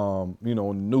 on the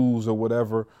news or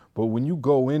whatever. But when you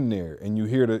go in there and you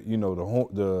hear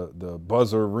the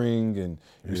buzzer ring and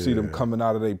you see them coming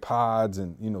out of their pods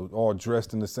and, all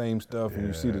dressed in the same stuff and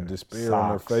you see the despair on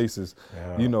their faces,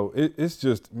 it's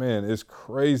just, man, it's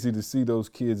crazy to see those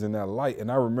kids in that light.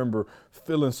 And I remember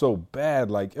feeling so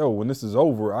bad, like, yo, when this is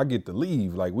over, I get to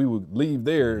leave. Like we would leave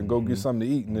there and go get something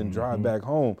to eat and then drive back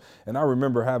home. And I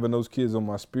remember having those kids on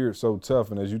my spirit so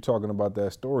tough. And as you talking about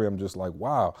that story, I'm just like,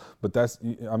 wow. But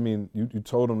you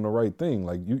told them the right thing.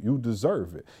 Like you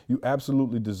deserve it. You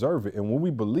absolutely deserve it. And when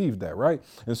we believe that, right?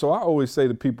 And so I always say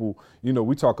to people,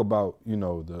 we talk about,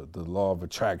 the law of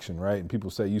attraction, right? And people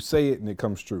say, you say it and it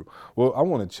comes true. Well, I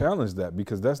want to challenge that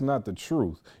because that's not the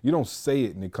truth. You don't say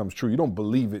it and it comes true. You don't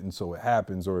believe it and so it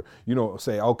happens, or you don't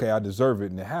say, okay, I deserve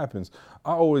it and it happens.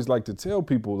 I always like to tell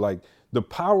people, like, the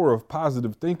power of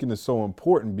positive thinking is so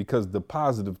important because the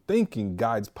positive thinking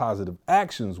guides positive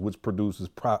actions, which produces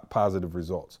positive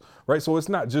results, right? So it's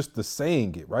not just the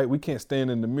saying it, right? We can't stand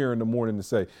in the mirror in the morning and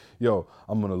say, yo,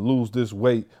 I'm going to lose this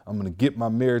weight. I'm going to get my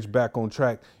marriage back on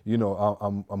track.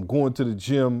 I'm going to the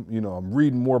gym. I'm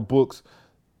reading more books.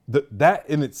 That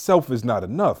in itself is not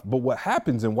enough. But what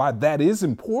happens and why that is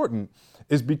important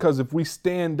is because if we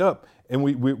stand up and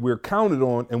we're counted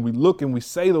on and we look and we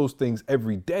say those things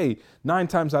every day, 9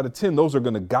 times out of 10, those are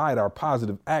going to guide our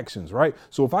positive actions, right?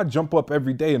 So if I jump up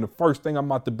every day and the first thing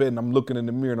I'm out to bed and I'm looking in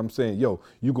the mirror and I'm saying, yo,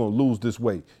 you're going to lose this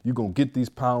weight. You're going to get these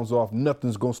pounds off.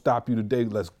 Nothing's going to stop you today.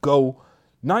 Let's go.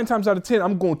 9 times out of 10,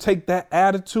 I'm going to take that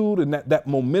attitude and that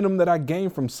momentum that I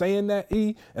gained from saying that,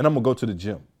 and I'm going to go to the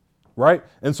gym. Right?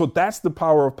 And so that's the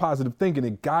power of positive thinking.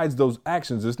 It guides those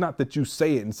actions. It's not that you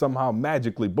say it and somehow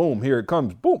magically, boom, here it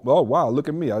comes. Boom. Oh, wow. Look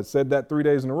at me. I said that 3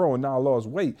 days in a row and now I lost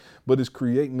weight. But it's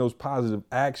creating those positive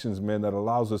actions, man, that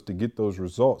allows us to get those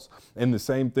results. And the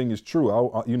same thing is true.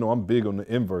 I'm big on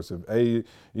the inverse. If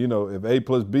A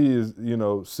plus B is,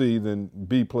 C, then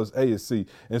B plus A is C.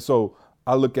 And so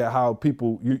I look at how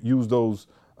people use those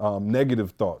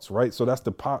negative thoughts, right? So that's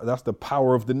the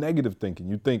power of the negative thinking.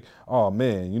 You think, oh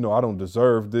man, I don't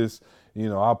deserve this.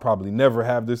 I'll probably never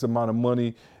have this amount of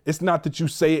money. It's not that you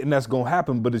say it and that's going to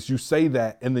happen, but it's you say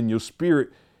that and then your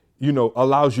spirit,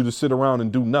 allows you to sit around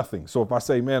and do nothing. So if I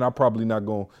say, man, I'm probably not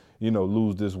going to,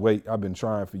 lose this weight. I've been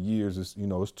trying for years. It's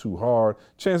too hard.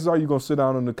 Chances are you're going to sit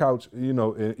down on the couch,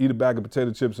 and eat a bag of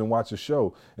potato chips and watch a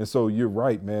show. And so you're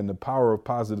right, man. The power of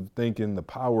positive thinking, the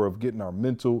power of getting our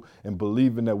mental and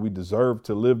believing that we deserve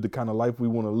to live the kind of life we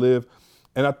want to live.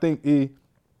 And I think the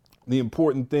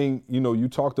important thing, you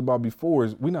talked about before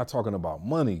is we're not talking about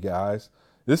money, guys.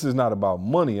 This is not about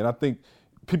money. And I think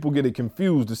people get it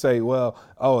confused to say, well,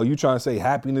 oh, you trying to say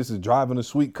happiness is driving a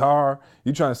sweet car?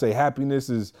 You trying to say happiness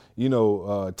is,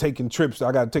 taking trips?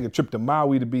 I got to take a trip to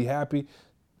Maui to be happy.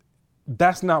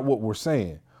 That's not what we're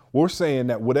saying. We're saying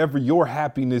that whatever your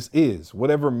happiness is,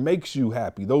 whatever makes you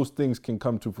happy, those things can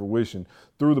come to fruition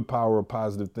through the power of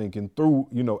positive thinking, through,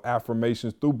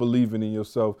 affirmations, through believing in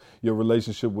yourself, your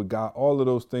relationship with God. All of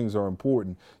those things are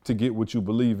important to get what you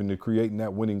believe in, to creating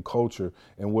that winning culture.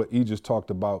 And what E just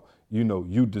talked about,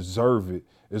 you deserve it,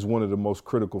 is one of the most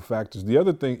critical factors. The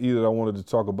other thing, E, that I wanted to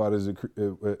talk about as it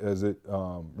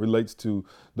relates to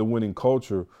the winning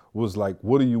culture was like,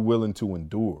 what are you willing to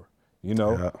endure?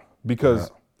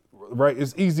 Because right,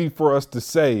 it's easy for us to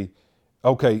say,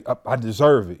 okay, I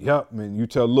deserve it. Yep. And you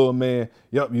tell little man,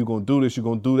 yep, you're going to do this, you're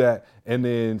going to do that. And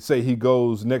then say he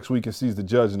goes next week and sees the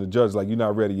judge and the judge like, you're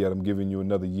not ready yet. I'm giving you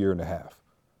another year and a half.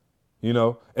 you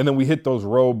know, and then we hit those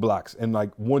roadblocks. And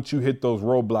like, once you hit those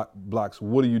roadblocks,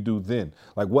 what do you do then?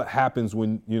 Like, what happens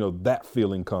when, you know, that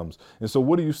feeling comes? And so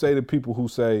what do you say to people who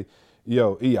say,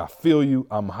 yo, E, I feel you,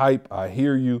 I'm hype, I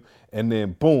hear you, and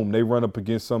then boom, they run up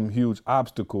against some huge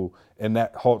obstacle, and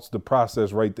that halts the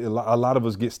process right there. A lot of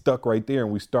us get stuck right there,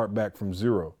 and we start back from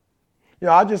zero.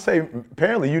 Yeah, I just say,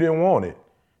 apparently you didn't want it.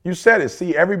 You said it.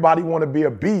 See, everybody want to be a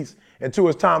beast until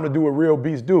it's time to do what real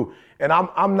beasts do. And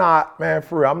I'm not, man,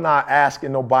 for real, I'm not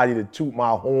asking nobody to toot my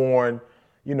horn.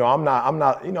 You know, I'm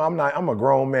a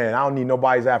grown man. I don't need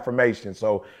nobody's affirmation.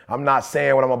 So I'm not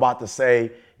saying what I'm about to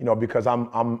say, you know, because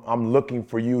I'm looking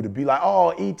for you to be like,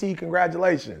 oh, E.T.,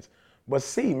 congratulations. But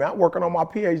see, man, I'm working on my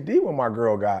PhD when my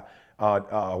girl got,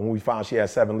 when we found she had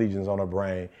 7 lesions on her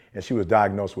brain and she was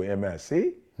diagnosed with MS.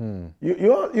 See?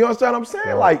 You understand what I'm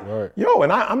saying? Right. Yo,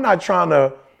 and I'm not trying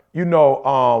to,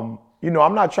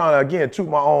 I'm not trying to, again, toot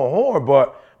my own horn,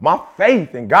 but my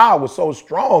faith in God was so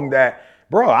strong that,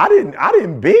 bro, I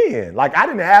didn't bend. Like, I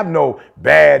didn't have no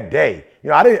bad day.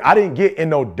 You know, I didn't get in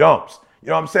no dumps. You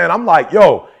know what I'm saying? I'm like,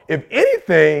 yo, if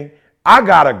anything, I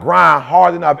gotta grind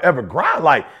harder than I've ever grind.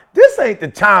 Like, this ain't the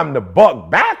time to buck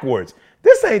backwards.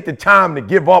 This ain't the time to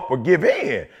give up or give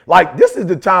in. Like, this is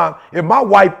the time, if my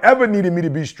wife ever needed me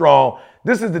to be strong,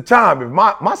 this is the time. If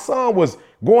my son was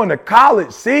going to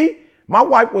college, see, my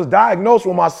wife was diagnosed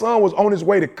when my son was on his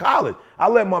way to college. I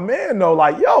let my man know,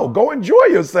 like, yo, go enjoy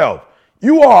yourself.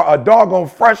 You are a doggone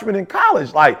freshman in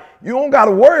college. Like, you don't got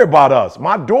to worry about us.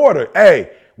 My daughter,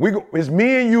 hey, it's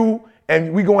me and you,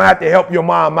 and we going to have to help your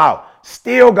mom out.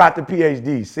 Still got the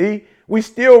PhD, see? We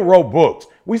still wrote books.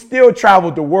 We still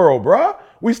traveled the world, bruh.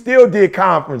 We still did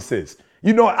conferences.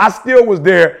 You know, I still was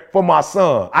there for my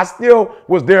son. I still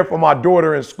was there for my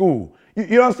daughter in school.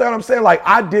 You understand what I'm saying? Like,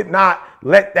 I did not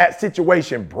let that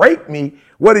situation break me.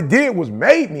 What it did was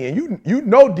made me. And you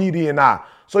know Dede and I.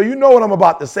 So you know what I'm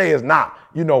about to say is not,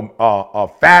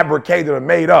 fabricated or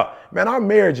made up. Man, our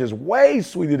marriage is way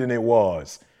sweeter than it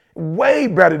was. Way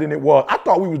better than it was. I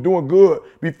thought we was doing good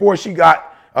before she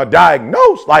got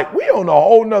diagnosed. Like, we on a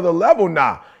whole nother level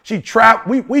now. She trapped.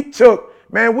 We took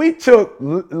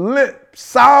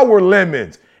sour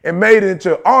lemons and made it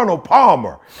into Arnold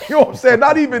Palmer. You know what I'm saying?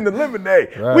 Not even the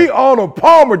lemonade. Right. We Arnold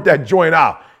Palmer that joint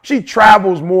out. She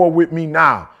travels more with me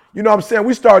now. You know what I'm saying?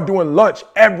 We started doing lunch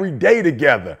every day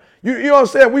together. You know what I'm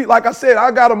saying? Like I said,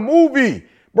 I got a movie.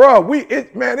 Bro,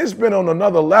 it's been on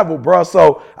another level, bro.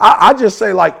 So I just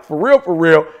say, like, for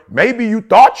real, maybe you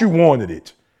thought you wanted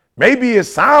it. Maybe it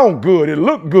sound good, it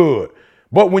looked good.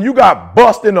 But when you got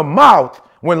bust in the mouth,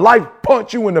 when life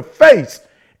punched you in the face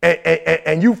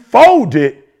and you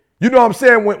folded, you know what I'm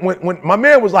saying? When my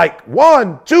man was like,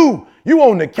 1, 2, you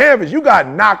on the canvas, you got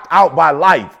knocked out by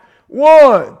life.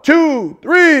 1, 2,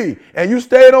 3, and you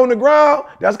stayed on the ground,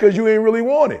 that's because you ain't really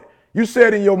want it. You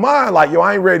said in your mind, like, yo,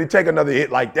 I ain't ready to take another hit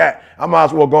like that. I might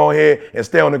as well go ahead and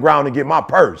stay on the ground and get my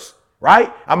purse,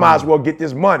 right? I might as well get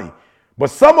this money. But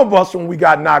some of us, when we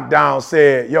got knocked down,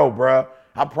 said, yo, bruh,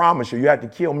 I promise you have to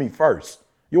kill me first.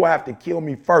 You have to kill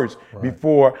me first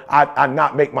before I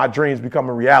not make my dreams become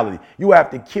a reality. You have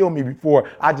to kill me before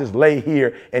I just lay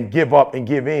here and give up and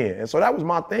give in. And so that was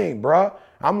my thing, bruh.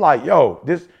 I'm like, yo,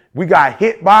 we got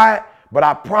hit by it, but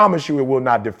I promise you it will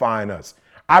not define us.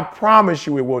 I promise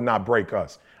you it will not break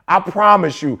us. I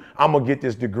promise you I'm going to get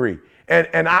this degree.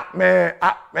 And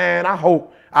I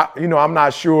hope, I'm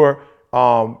not sure,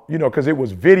 because it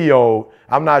was video.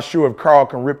 I'm not sure if Carl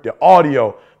can rip the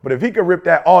audio, but if he could rip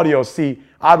that audio, see,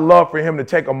 I'd love for him to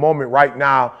take a moment right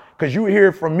now, because you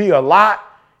hear from me a lot,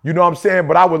 you know what I'm saying?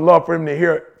 But I would love for him to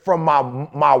hear from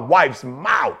my wife's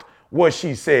mouth what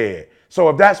she said. So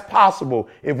if that's possible,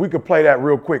 if we could play that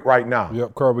real quick right now.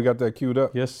 Yep, Carl, we got that queued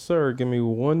up. Yes, sir. Give me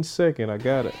 1 second. I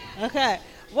got it. Okay.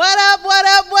 What up?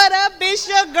 It's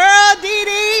your girl,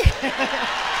 Dede.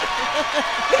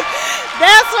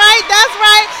 That's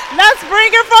right. Let's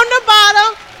bring her from the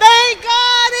bottom. Thank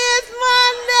God it's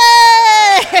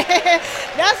Monday.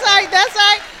 That's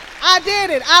right. I did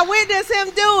it. I witnessed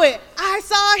him do it. I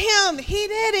saw him. He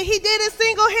did it. He did it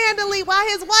single-handedly while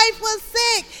his wife was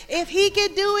sick. If he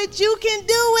can do it, you can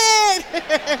do it.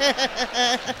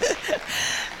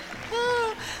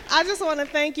 I just want to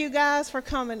thank you guys for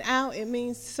coming out. It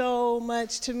means so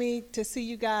much to me to see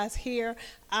you guys here.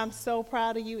 I'm so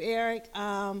proud of you, Eric.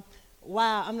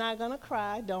 Wow, I'm not going to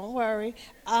cry. Don't worry.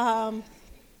 Wow,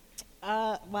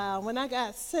 when I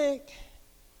got sick,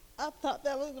 I thought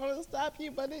that was going to stop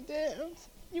you, but it didn't.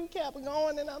 you kept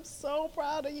going, and I'm so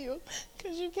proud of you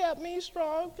because you kept me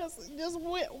strong. Because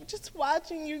just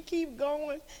watching you keep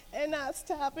going and not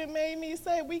stop, it made me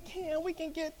say we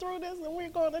can get through this, and we're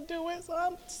going to do it. So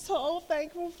I'm so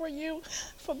thankful for you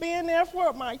for being there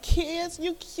for my kids.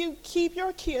 You keep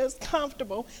your kids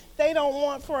comfortable. They don't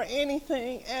want for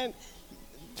anything, and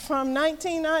from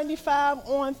 1995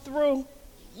 on through,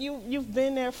 you've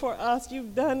been there for us.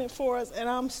 You've done it for us, and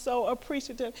I'm so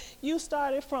appreciative. You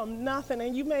started from nothing,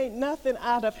 and you made nothing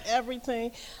out of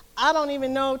everything. I don't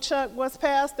even know Chuck was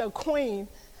past a queen.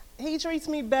 He treats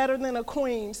me better than a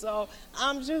queen, so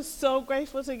I'm just so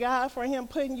grateful to God for him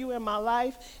putting you in my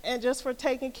life and just for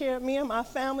taking care of me and my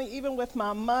family, even with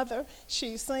my mother.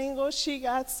 She's single. She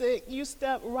got sick. You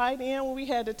stepped right in when we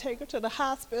had to take her to the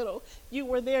hospital. You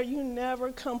were there. You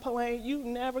never complained. You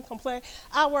never complained.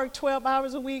 I work 12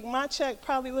 hours a week. My check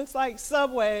probably looks like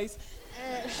Subway's.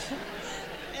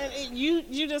 And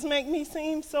you just make me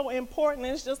seem so important.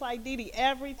 It's just like, Dede,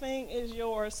 everything is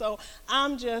yours. So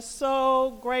I'm just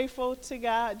so grateful to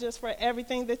God just for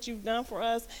everything that you've done for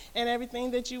us and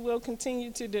everything that you will continue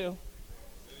to do.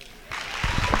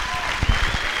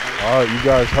 All right, you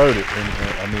guys heard it. And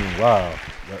I mean, wow.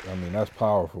 That's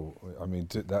powerful. I mean,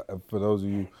 for those of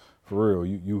you, for real,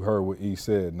 you heard what E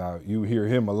said. Now, you hear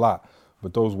him a lot,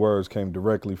 but those words came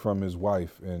directly from his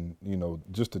wife, and,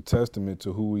 just a testament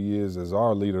to who he is as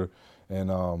our leader, and,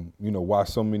 why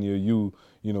so many of you,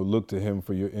 look to him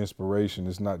for your inspiration.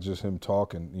 It's not just him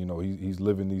talking, he's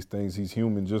living these things. He's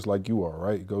human just like you are,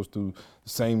 right? He goes through the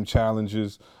same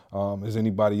challenges as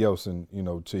anybody else, and,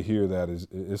 to hear that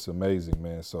it's amazing,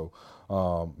 man. So,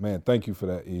 man, thank you for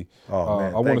that, E. Oh,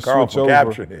 man, I want to Carl switch for over.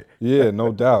 capturing it. Yeah,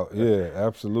 no doubt. Yeah,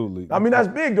 absolutely. I mean, that's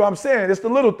big, though. I'm saying it's the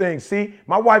little things. See,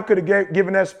 my wife could have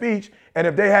given that speech, and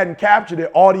if they hadn't captured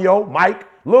it, audio, mic,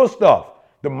 little stuff,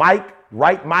 the mic,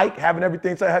 right mic, having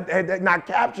everything, so had they not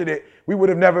captured it, we would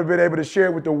have never been able to share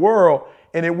it with the world,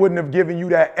 and it wouldn't have given you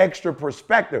that extra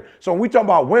perspective. So when we talk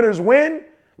about winners win,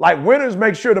 like winners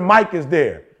make sure the mic is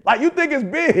there. Like, you think it's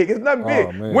big, it's nothing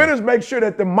big. Man. Winners make sure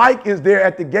that the mic is there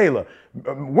at the gala.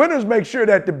 Winners make sure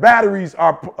that the batteries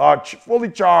are fully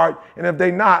charged, and if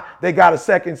they not, they got a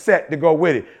second set to go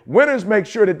with it. Winners make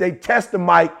sure that they test the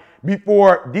mic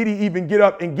before Dede even get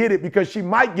up and get it, because she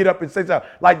might get up and say something.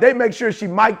 Like, they make sure she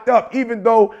mic'd up, even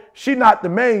though she not the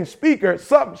main speaker.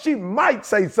 She might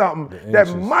say something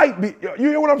that might be, you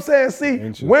hear what I'm saying?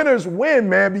 See, winners win,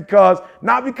 man,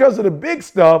 not because of the big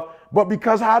stuff, but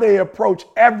because how they approach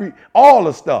all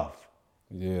the stuff.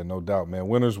 Yeah, no doubt, man.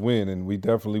 Winners win, and we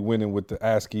definitely winning with the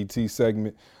Ask ET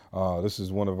segment. This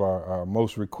is one of our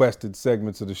most requested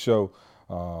segments of the show.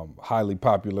 Highly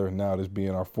popular now, this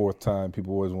being our fourth time.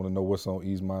 People always want to know what's on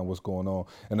E's mind, what's going on.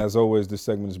 And as always, this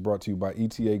segment is brought to you by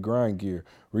ETA Grind Gear,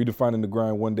 redefining the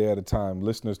grind one day at a time.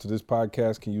 Listeners to this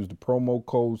podcast can use the promo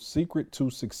code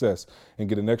SECRET2SUCCESS and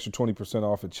get an extra 20%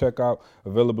 off at checkout,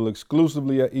 available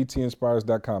exclusively at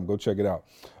etinspires.com. Go check it out.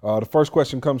 The first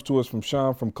question comes to us from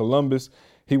Sean from Columbus.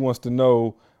 He wants to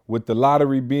know, with the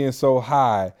lottery being so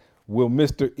high, will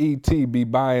Mr. E.T. be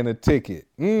buying a ticket?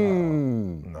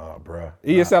 No, bro.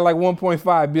 It sound like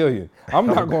 1.5 billion. I'm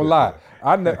not gonna lie.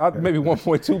 Maybe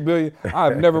 1.2 billion.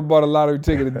 I've never bought a lottery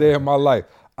ticket a day in my life.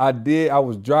 I did. I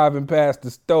was driving past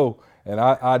the store, and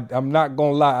I'm not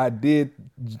gonna lie. I did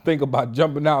think about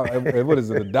jumping out. What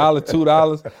is it? $1,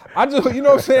 $2? I just, you know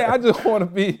what I'm saying? I just want to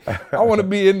be. I want to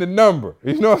be in the number.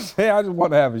 You know what I'm saying? I just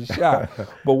want to have a shot.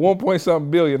 But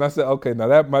 1.something billion. I said, okay, now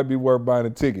that might be worth buying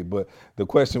a ticket. But the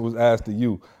question was asked to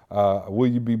you. Will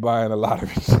you be buying a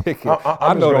lottery ticket?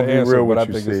 I know the answer, but I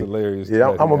think it's hilarious. Yeah,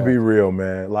 I'm going to be real,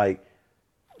 man. Like,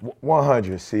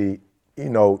 100, see,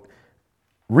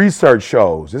 research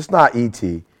shows, it's not ET,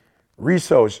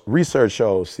 research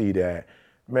shows see that,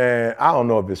 man, I don't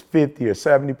know if it's 50 or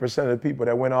 70% of the people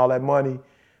that win all that money,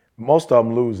 most of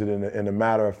them lose it in a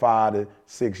matter of 5 to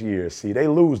 6 years. See, they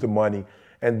lose the money,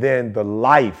 and then the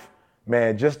life,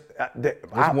 man, just... It's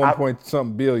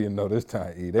 1.something billion, though, this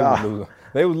time, E.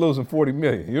 They was losing 40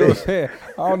 million. You know what I'm saying?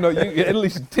 I don't know. You at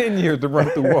least 10 years to run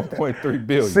through 1.3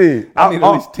 billion. See, I need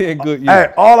at least 10 good years.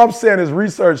 Hey, all I'm saying is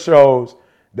research shows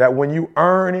that when you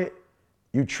earn it,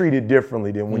 you treat it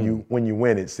differently than when you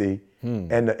win it. See,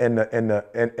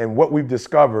 and what we've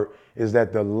discovered is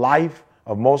that the life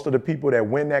of most of the people that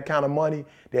win that kind of money,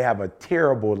 they have a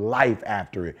terrible life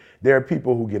after it. There are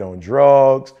people who get on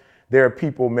drugs. There are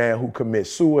people, man, who commit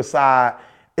suicide.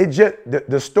 It just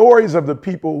the stories of the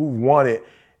people who won it,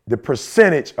 the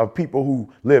percentage of people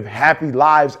who live happy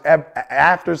lives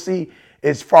after, see,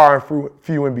 it's far and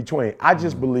few in between. I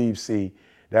just believe, see,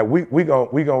 that we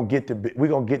gonna get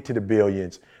to the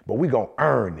billions, but we gonna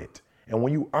earn it. And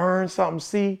when you earn something,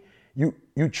 see,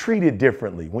 you treat it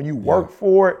differently. When you work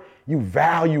for it, you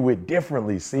value it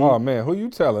differently, see? Oh, man, who you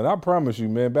telling? I promise you,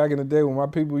 man, back in the day when my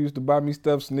people used to buy me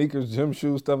stuff, sneakers, gym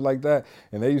shoes, stuff like that,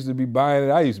 and they used to be buying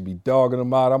it, I used to be dogging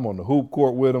them out. I'm on the hoop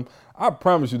court with them. I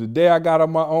promise you, the day I got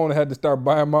on my own and had to start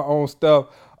buying my own stuff,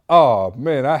 oh,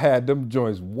 man, I had them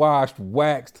joints washed,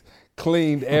 waxed,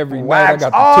 cleaned every night. I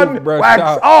got the toothbrush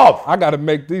out. Off. I got to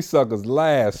make these suckers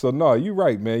last. So, no, you're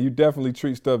right, man. You definitely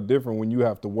treat stuff different when you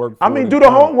have to work for it. I mean, do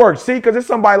the homework, see? Because it's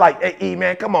somebody like, hey, E,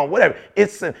 man, come on, whatever.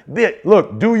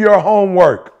 Look, do your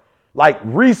homework. Like,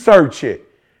 research it.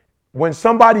 When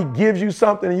somebody gives you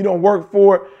something and you don't work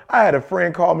for it, I had a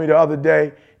friend call me the other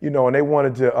day, and they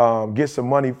wanted to get some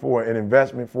money for an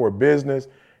investment for a business.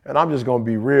 And I'm just going to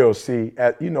be real, see?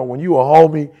 When you a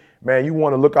homie, man, you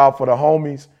want to look out for the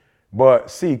homies.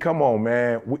 But see, come on,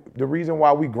 man. The reason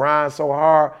why we grind so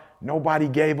hard, nobody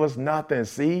gave us nothing,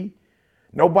 see?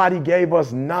 Nobody gave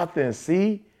us nothing,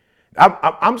 see?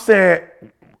 I'm saying,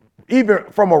 even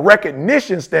from a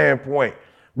recognition standpoint,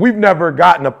 we've never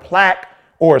gotten a plaque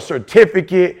or a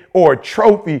certificate or a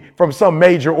trophy from some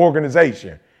major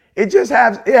organization. It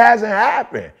hasn't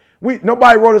happened.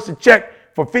 Nobody wrote us a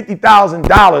check for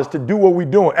 $50,000 to do what we're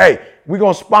doing. Hey, we're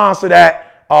going to sponsor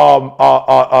that.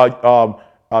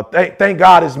 Thank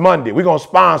God it's Monday. We're going to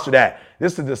sponsor that.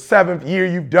 This is the 7th year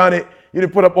you've done it. You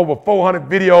done put up over 400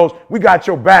 videos. We got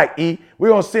your back, E. We're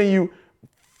going to send you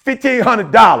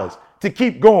 $1,500 to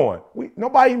keep going.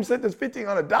 Nobody even sent us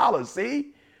 $1,500,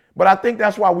 see? But I think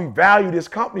that's why we value this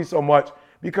company so much,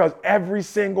 because every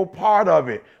single part of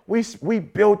it, we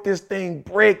built this thing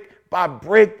brick by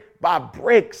brick by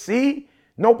brick, see?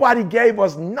 Nobody gave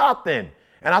us nothing.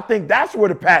 And I think that's where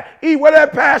where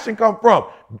that passion come from?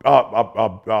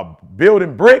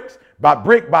 Building bricks by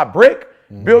brick,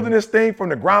 building this thing from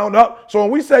the ground up. So when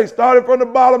we say started from the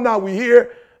bottom, now we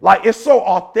here, like it's so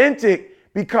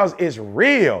authentic because it's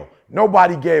real.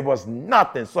 Nobody gave us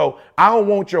nothing. So I don't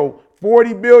want your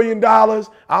 $40 billion. I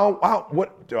don't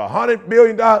want $100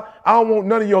 billion. I don't want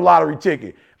none of your lottery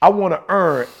ticket. I want to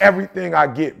earn everything I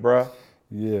get, bruh.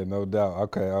 Yeah, no doubt.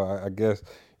 Okay, I guess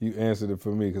you answered it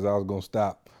for me because I was going to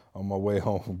stop on my way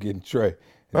home from getting Trey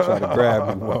and try to grab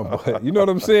me one. But you know what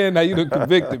I'm saying? Now you done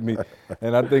convicted me.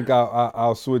 And I think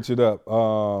I'll switch it up.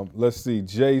 Let's see.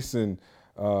 Jason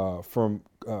from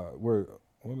what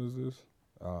is this?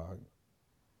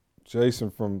 Jason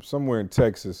from somewhere in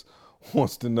Texas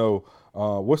wants to know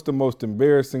what's the most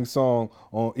embarrassing song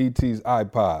on E.T.'s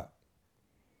iPod?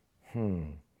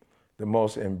 The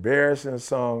most embarrassing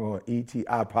song on E.T.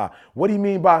 iPod. What do you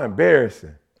mean by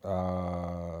embarrassing?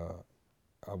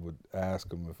 I would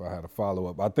ask him if I had a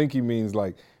follow-up. I think he means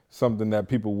like something that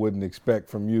people wouldn't expect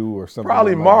from you or something.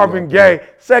 Probably Marvin Gaye,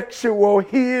 Sexual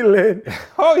Healing.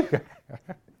 Oh, yeah.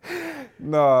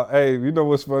 No, hey, you know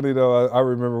what's funny though? I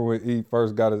remember when he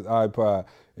first got his iPod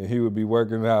and he would be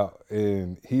working out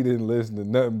and he didn't listen to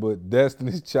nothing but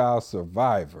Destiny's Child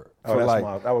Survivor for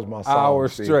that was my song,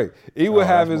 hours straight. He would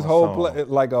have his whole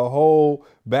like a whole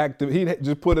he'd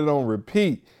just put it on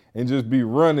repeat and just be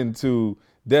running to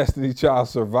Destiny's Child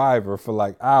Survivor for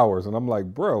like hours. And I'm like,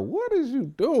 bro, what is you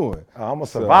doing? I'm a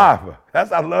survivor.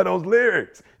 I love those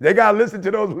lyrics. They got to listen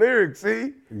to those lyrics,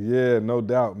 see? Yeah, no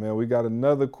doubt, man. We got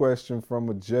another question from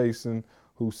a Jason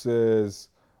who says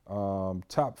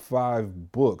top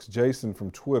 5 books. Jason from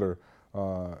Twitter,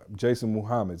 Jason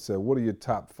Muhammad said, what are your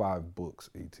top 5 books,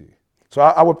 E.T.? So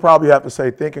I would probably have to say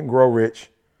Think and Grow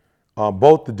Rich,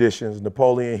 both editions,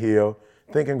 Napoleon Hill.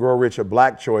 Think and Grow Rich, a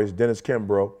Black choice, Dennis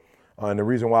Kimbrough. And the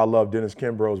reason why I love Dennis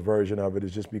Kimbrough's version of it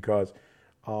is just because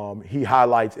he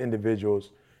highlights individuals,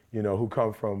 who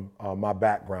come from my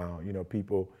background,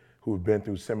 people who've been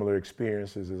through similar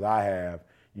experiences as I have,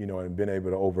 and been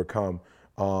able to overcome.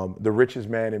 The Richest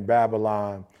Man in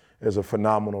Babylon is a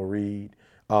phenomenal read.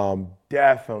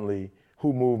 Definitely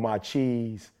Who Moved My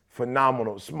Cheese,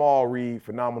 phenomenal, small read,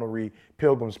 phenomenal read.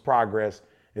 Pilgrim's Progress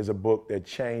is a book that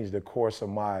changed the course of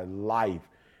my life.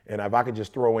 And if I could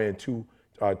just throw in two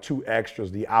extras,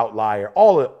 The Outlier,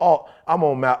 I'm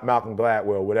on Malcolm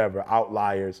Gladwell, whatever.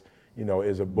 Outliers,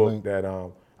 is a book that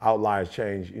Outliers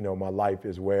changed, my life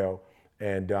as well.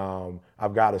 And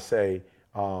I've got to say,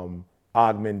 Og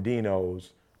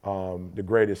Mandino's The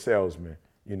Greatest Salesman,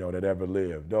 that ever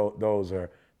lived. Those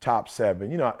are top 7.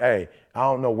 Hey, I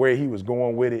don't know where he was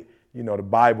going with it. The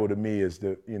Bible to me is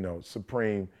the,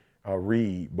 supreme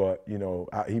read, but,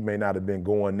 he may not have been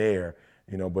going there.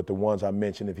 But the ones I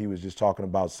mentioned, if he was just talking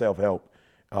about self-help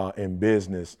in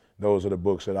business, those are the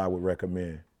books that I would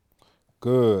recommend.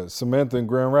 Good. Samantha in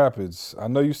Grand Rapids, I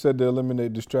know you said to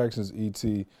eliminate distractions,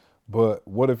 E.T., but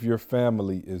what if your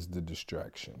family is the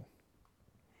distraction?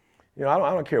 I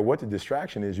don't care what the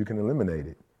distraction is, you can eliminate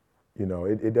it.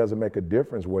 It doesn't make a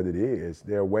difference what it is.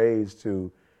 There are ways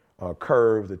to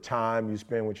curve the time you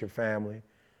spend with your family.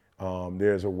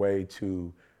 There's a way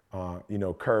to,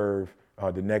 curve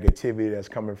the negativity that's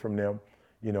coming from them.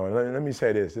 And let me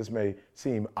say this may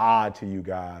seem odd to you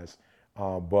guys,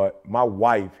 but my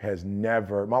wife has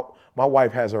never, my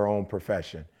wife has her own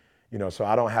profession, so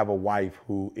I don't have a wife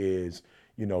who is,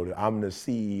 I'm the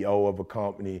CEO of a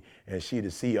company and she the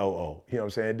COO. You know what I'm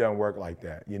saying? It doesn't work like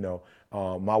that.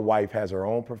 My wife has her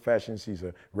own profession. She's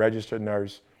a registered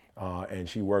nurse, and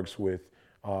she works with,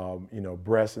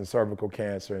 breast and cervical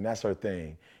cancer, and that's her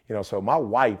thing. So my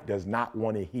wife does not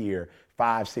want to hear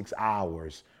 5-6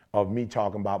 hours of me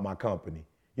talking about my company.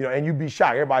 And you'd be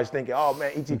shocked. Everybody's thinking, oh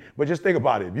man, E.T., but just think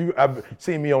about it. If you have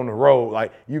seen me on the road,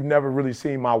 like you've never really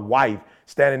seen my wife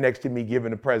standing next to me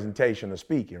giving a presentation or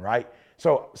speaking, right?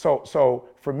 So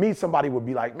for me, somebody would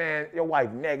be like, man, your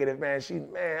wife negative, man.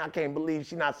 I can't believe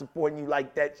she's not supporting you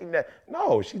like that.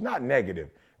 No, she's not negative,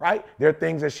 right? There are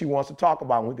things that she wants to talk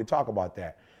about, and we could talk about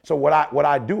that. So what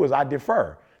I do is I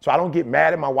defer. So I don't get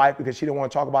mad at my wife because she don't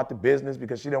want to talk about the business,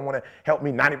 because she don't want to help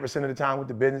me 90% of the time with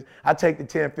the business. I take the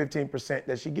 10, 15%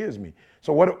 that she gives me.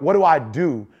 So what do I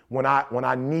do when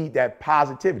I need that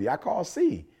positivity? I call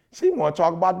C. C want to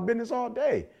talk about the business all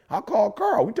day. I call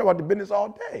Carl. We talk about the business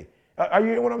all day. Are you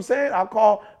hearing what I'm saying? I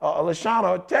call Lashana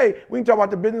or Tay. We can talk about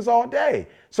the business all day.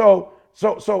 So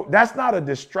that's not a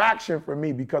distraction for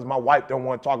me because my wife don't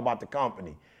want to talk about the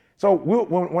company. So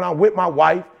when I'm with my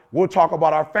wife, we'll talk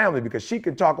about our family because she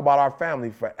can talk about our family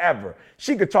forever.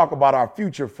 She could talk about our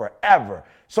future forever.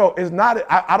 So it's not,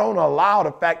 I don't allow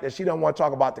the fact that she don't want to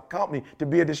talk about the company to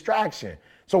be a distraction.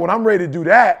 So when I'm ready to do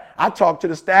that, I talk to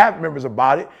the staff members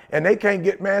about it, and they can't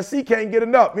get, C can't get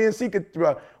enough. Me and C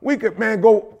we could,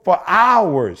 go for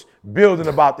hours building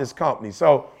about this company.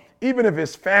 So even if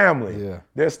it's family,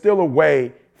 there's still a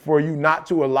way for you not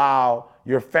to allow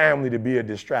your family to be a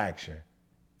distraction.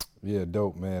 Yeah,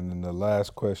 dope, man. And the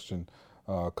last question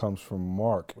comes from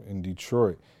Mark in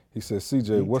Detroit. He says,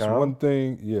 CJ, what's one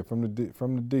thing, from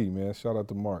the D, man, shout out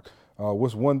to Mark.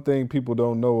 What's one thing people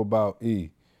don't know about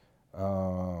E?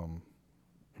 Man,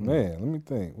 let me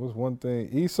think. What's one thing?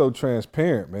 He's so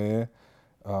transparent, man.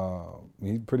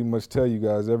 He pretty much tell you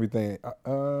guys everything.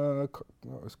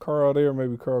 Is Carl there?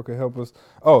 Maybe Carl could help us.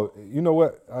 Oh, you know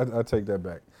what? I take that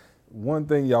back. One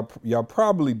thing y'all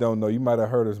probably don't know, you might have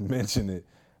heard us mention it.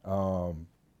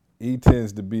 E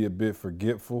tends to be a bit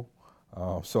forgetful.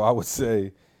 So I would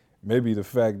say maybe the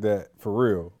fact that, for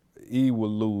real, E will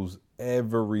lose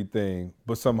everything,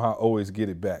 but somehow always get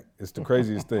it back. It's the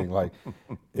craziest thing. Like,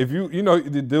 if you know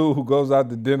the dude who goes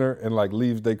out to dinner and like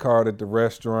leaves their card at the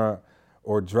restaurant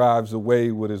or drives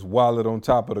away with his wallet on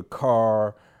top of the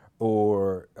car,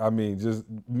 or, just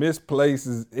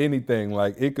misplaces anything.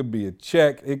 Like, it could be a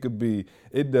check,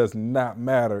 it does not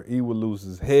matter. He would lose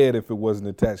his head if it wasn't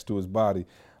attached to his body.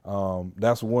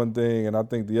 That's one thing. And I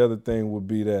think the other thing would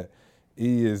be that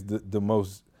he is the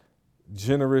most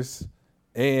generous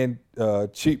and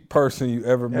cheap person you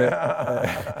ever met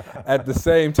at the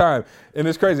same time. And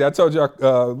it's crazy. I told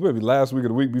y'all maybe last week or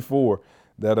the week before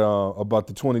that about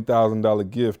the $20,000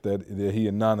 gift that he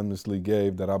anonymously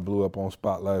gave that I blew up on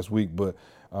spot last week. But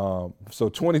so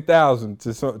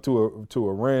 $20,000 to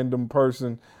a random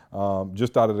person,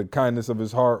 just out of the kindness of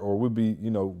his heart, or we'd be,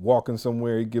 walking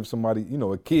somewhere, he'd give somebody,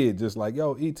 a kid just like,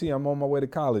 yo, E.T., I'm on my way to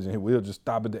college. And we'll just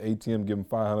stop at the ATM, give him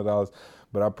 $500.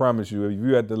 But I promise you, if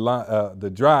you at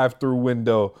the drive-through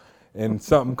window and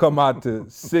something come out to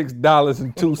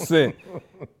 $6.02,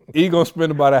 he gonna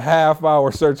spend about a half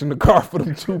hour searching the car for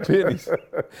them 2 pennies.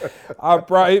 I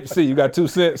probably see you got 2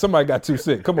 cents. Somebody got 2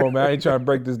 cents. Come on, man, I ain't trying to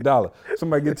break this dollar.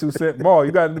 Somebody get 2 cents. Maul,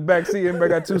 you got in the back seat. Everybody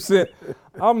got 2 cents.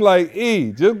 I'm like,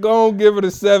 just go and give her the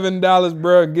 $7,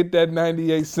 bro, and get that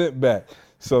 98 cents back.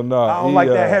 So no, I don't like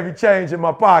that heavy change in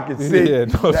my pocket. See,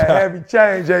 that heavy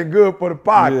change ain't good for the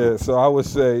pocket. Yeah, so I would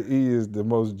say he is the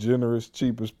most generous,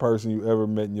 cheapest person you ever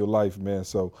met in your life, man.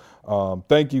 So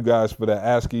thank you guys for that.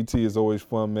 Ask ET is always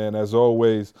fun, man. As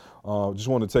always, just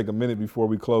want to take a minute before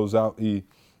we close out, E,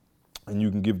 and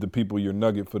you can give the people your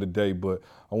nugget for the day. But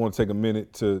I want to take a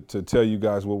minute to tell you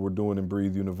guys what we're doing in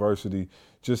Breathe University.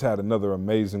 Just had another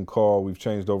amazing call. We've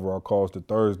changed over our calls to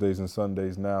Thursdays and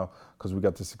Sundays now because we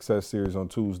got the Success Series on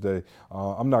Tuesday.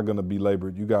 I'm not going to belabor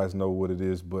it. You guys know what it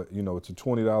is, but, it's a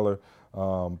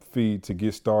 $20 fee to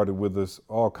get started with us.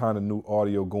 All kind of new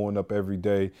audio going up every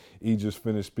day. E just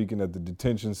finished speaking at the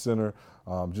Detention Center.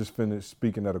 Just finished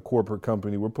speaking at a corporate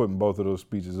company. We're putting both of those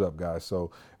speeches up, guys.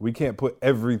 So we can't put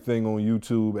everything on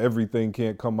YouTube. Everything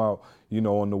can't come out,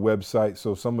 on the website.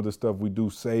 So some of the stuff we do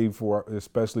save for,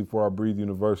 especially for our Breathe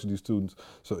University students.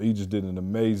 So he just did an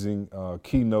amazing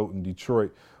keynote in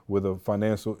Detroit with a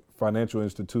financial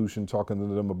institution, talking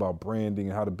to them about branding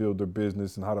and how to build their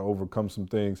business and how to overcome some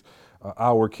things.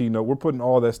 Our keynote, we're putting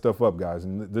all that stuff up, guys.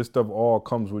 And this stuff all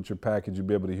comes with your package. You'll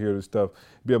be able to hear this stuff,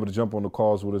 be able to jump on the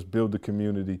calls with us, build the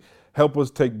community, help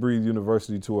us take Breathe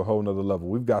University to a whole nother level.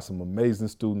 We've got some amazing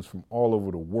students from all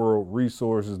over the world,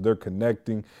 resources, they're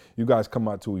connecting. You guys come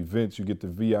out to events, you get the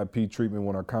VIP treatment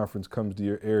when our conference comes to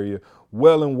your area.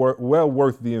 Well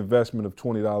worth the investment of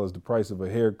 $20, the price of a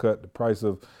haircut, the price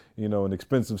of, an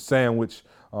expensive sandwich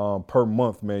per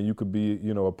month, man. You could be,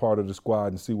 a part of the squad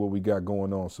and see what we got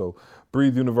going on. So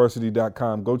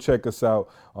breatheuniversity.com, go check us out.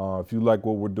 If you like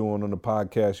what we're doing on the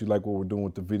podcast, you like what we're doing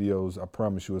with the videos, I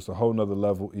promise you it's a whole nother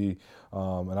level, E.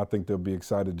 And I think they'll be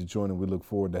excited to join, and we look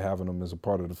forward to having them as a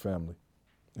part of the family.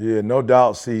 Yeah, no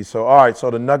doubt, C. So, all right, so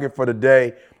the nugget for the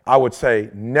day, I would say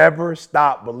never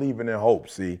stop believing in hope,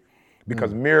 C,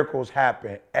 because miracles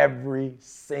happen every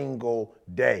single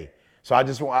day. So I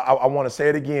want to say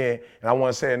it again, and I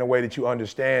want to say it in a way that you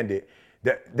understand it,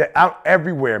 that out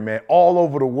everywhere, man, all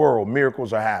over the world,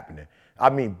 miracles are happening. I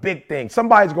mean, big things.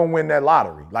 Somebody's going to win that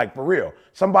lottery, like for real.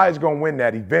 Somebody's going to win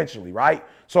that eventually, right?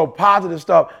 So positive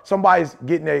stuff. Somebody's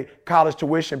getting a college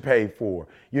tuition paid for.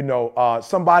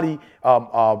 Somebody,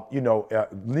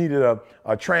 needed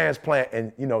a transplant,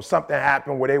 and, something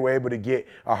happened where they were able to get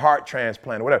a heart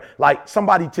transplant or whatever. Like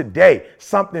somebody today,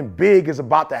 something big is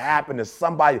about to happen to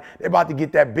somebody. They're about to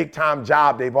get that big time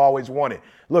job they've always wanted.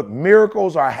 Look,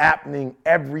 miracles are happening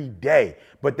every day,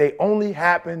 but they only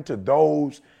happen to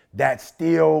those that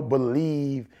still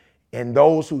believe and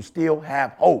those who still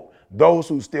have hope, those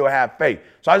who still have faith.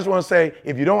 So I just want to say,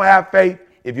 if you don't have faith,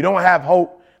 if you don't have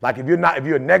hope, like if you're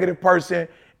a negative person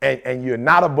and you're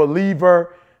not a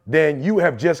believer, then you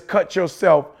have just cut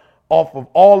yourself off of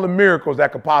all the miracles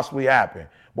that could possibly happen.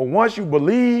 But once you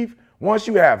believe, once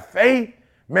you have faith,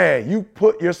 man, you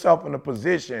put yourself in a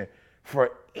position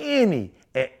for any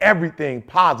and everything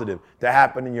positive to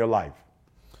happen in your life.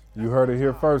 You heard it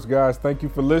here first, guys. Thank you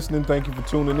for listening. Thank you for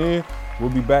tuning in. We'll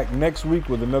be back next week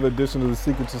with another edition of the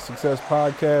Secret to Success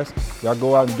podcast. Y'all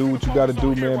go out and do what you got to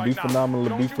do, man. Be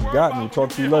phenomenal or be forgotten. We'll talk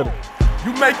to you later.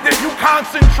 You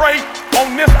concentrate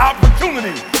on this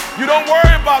opportunity. You don't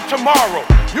worry about tomorrow.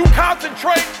 You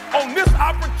concentrate on this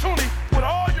opportunity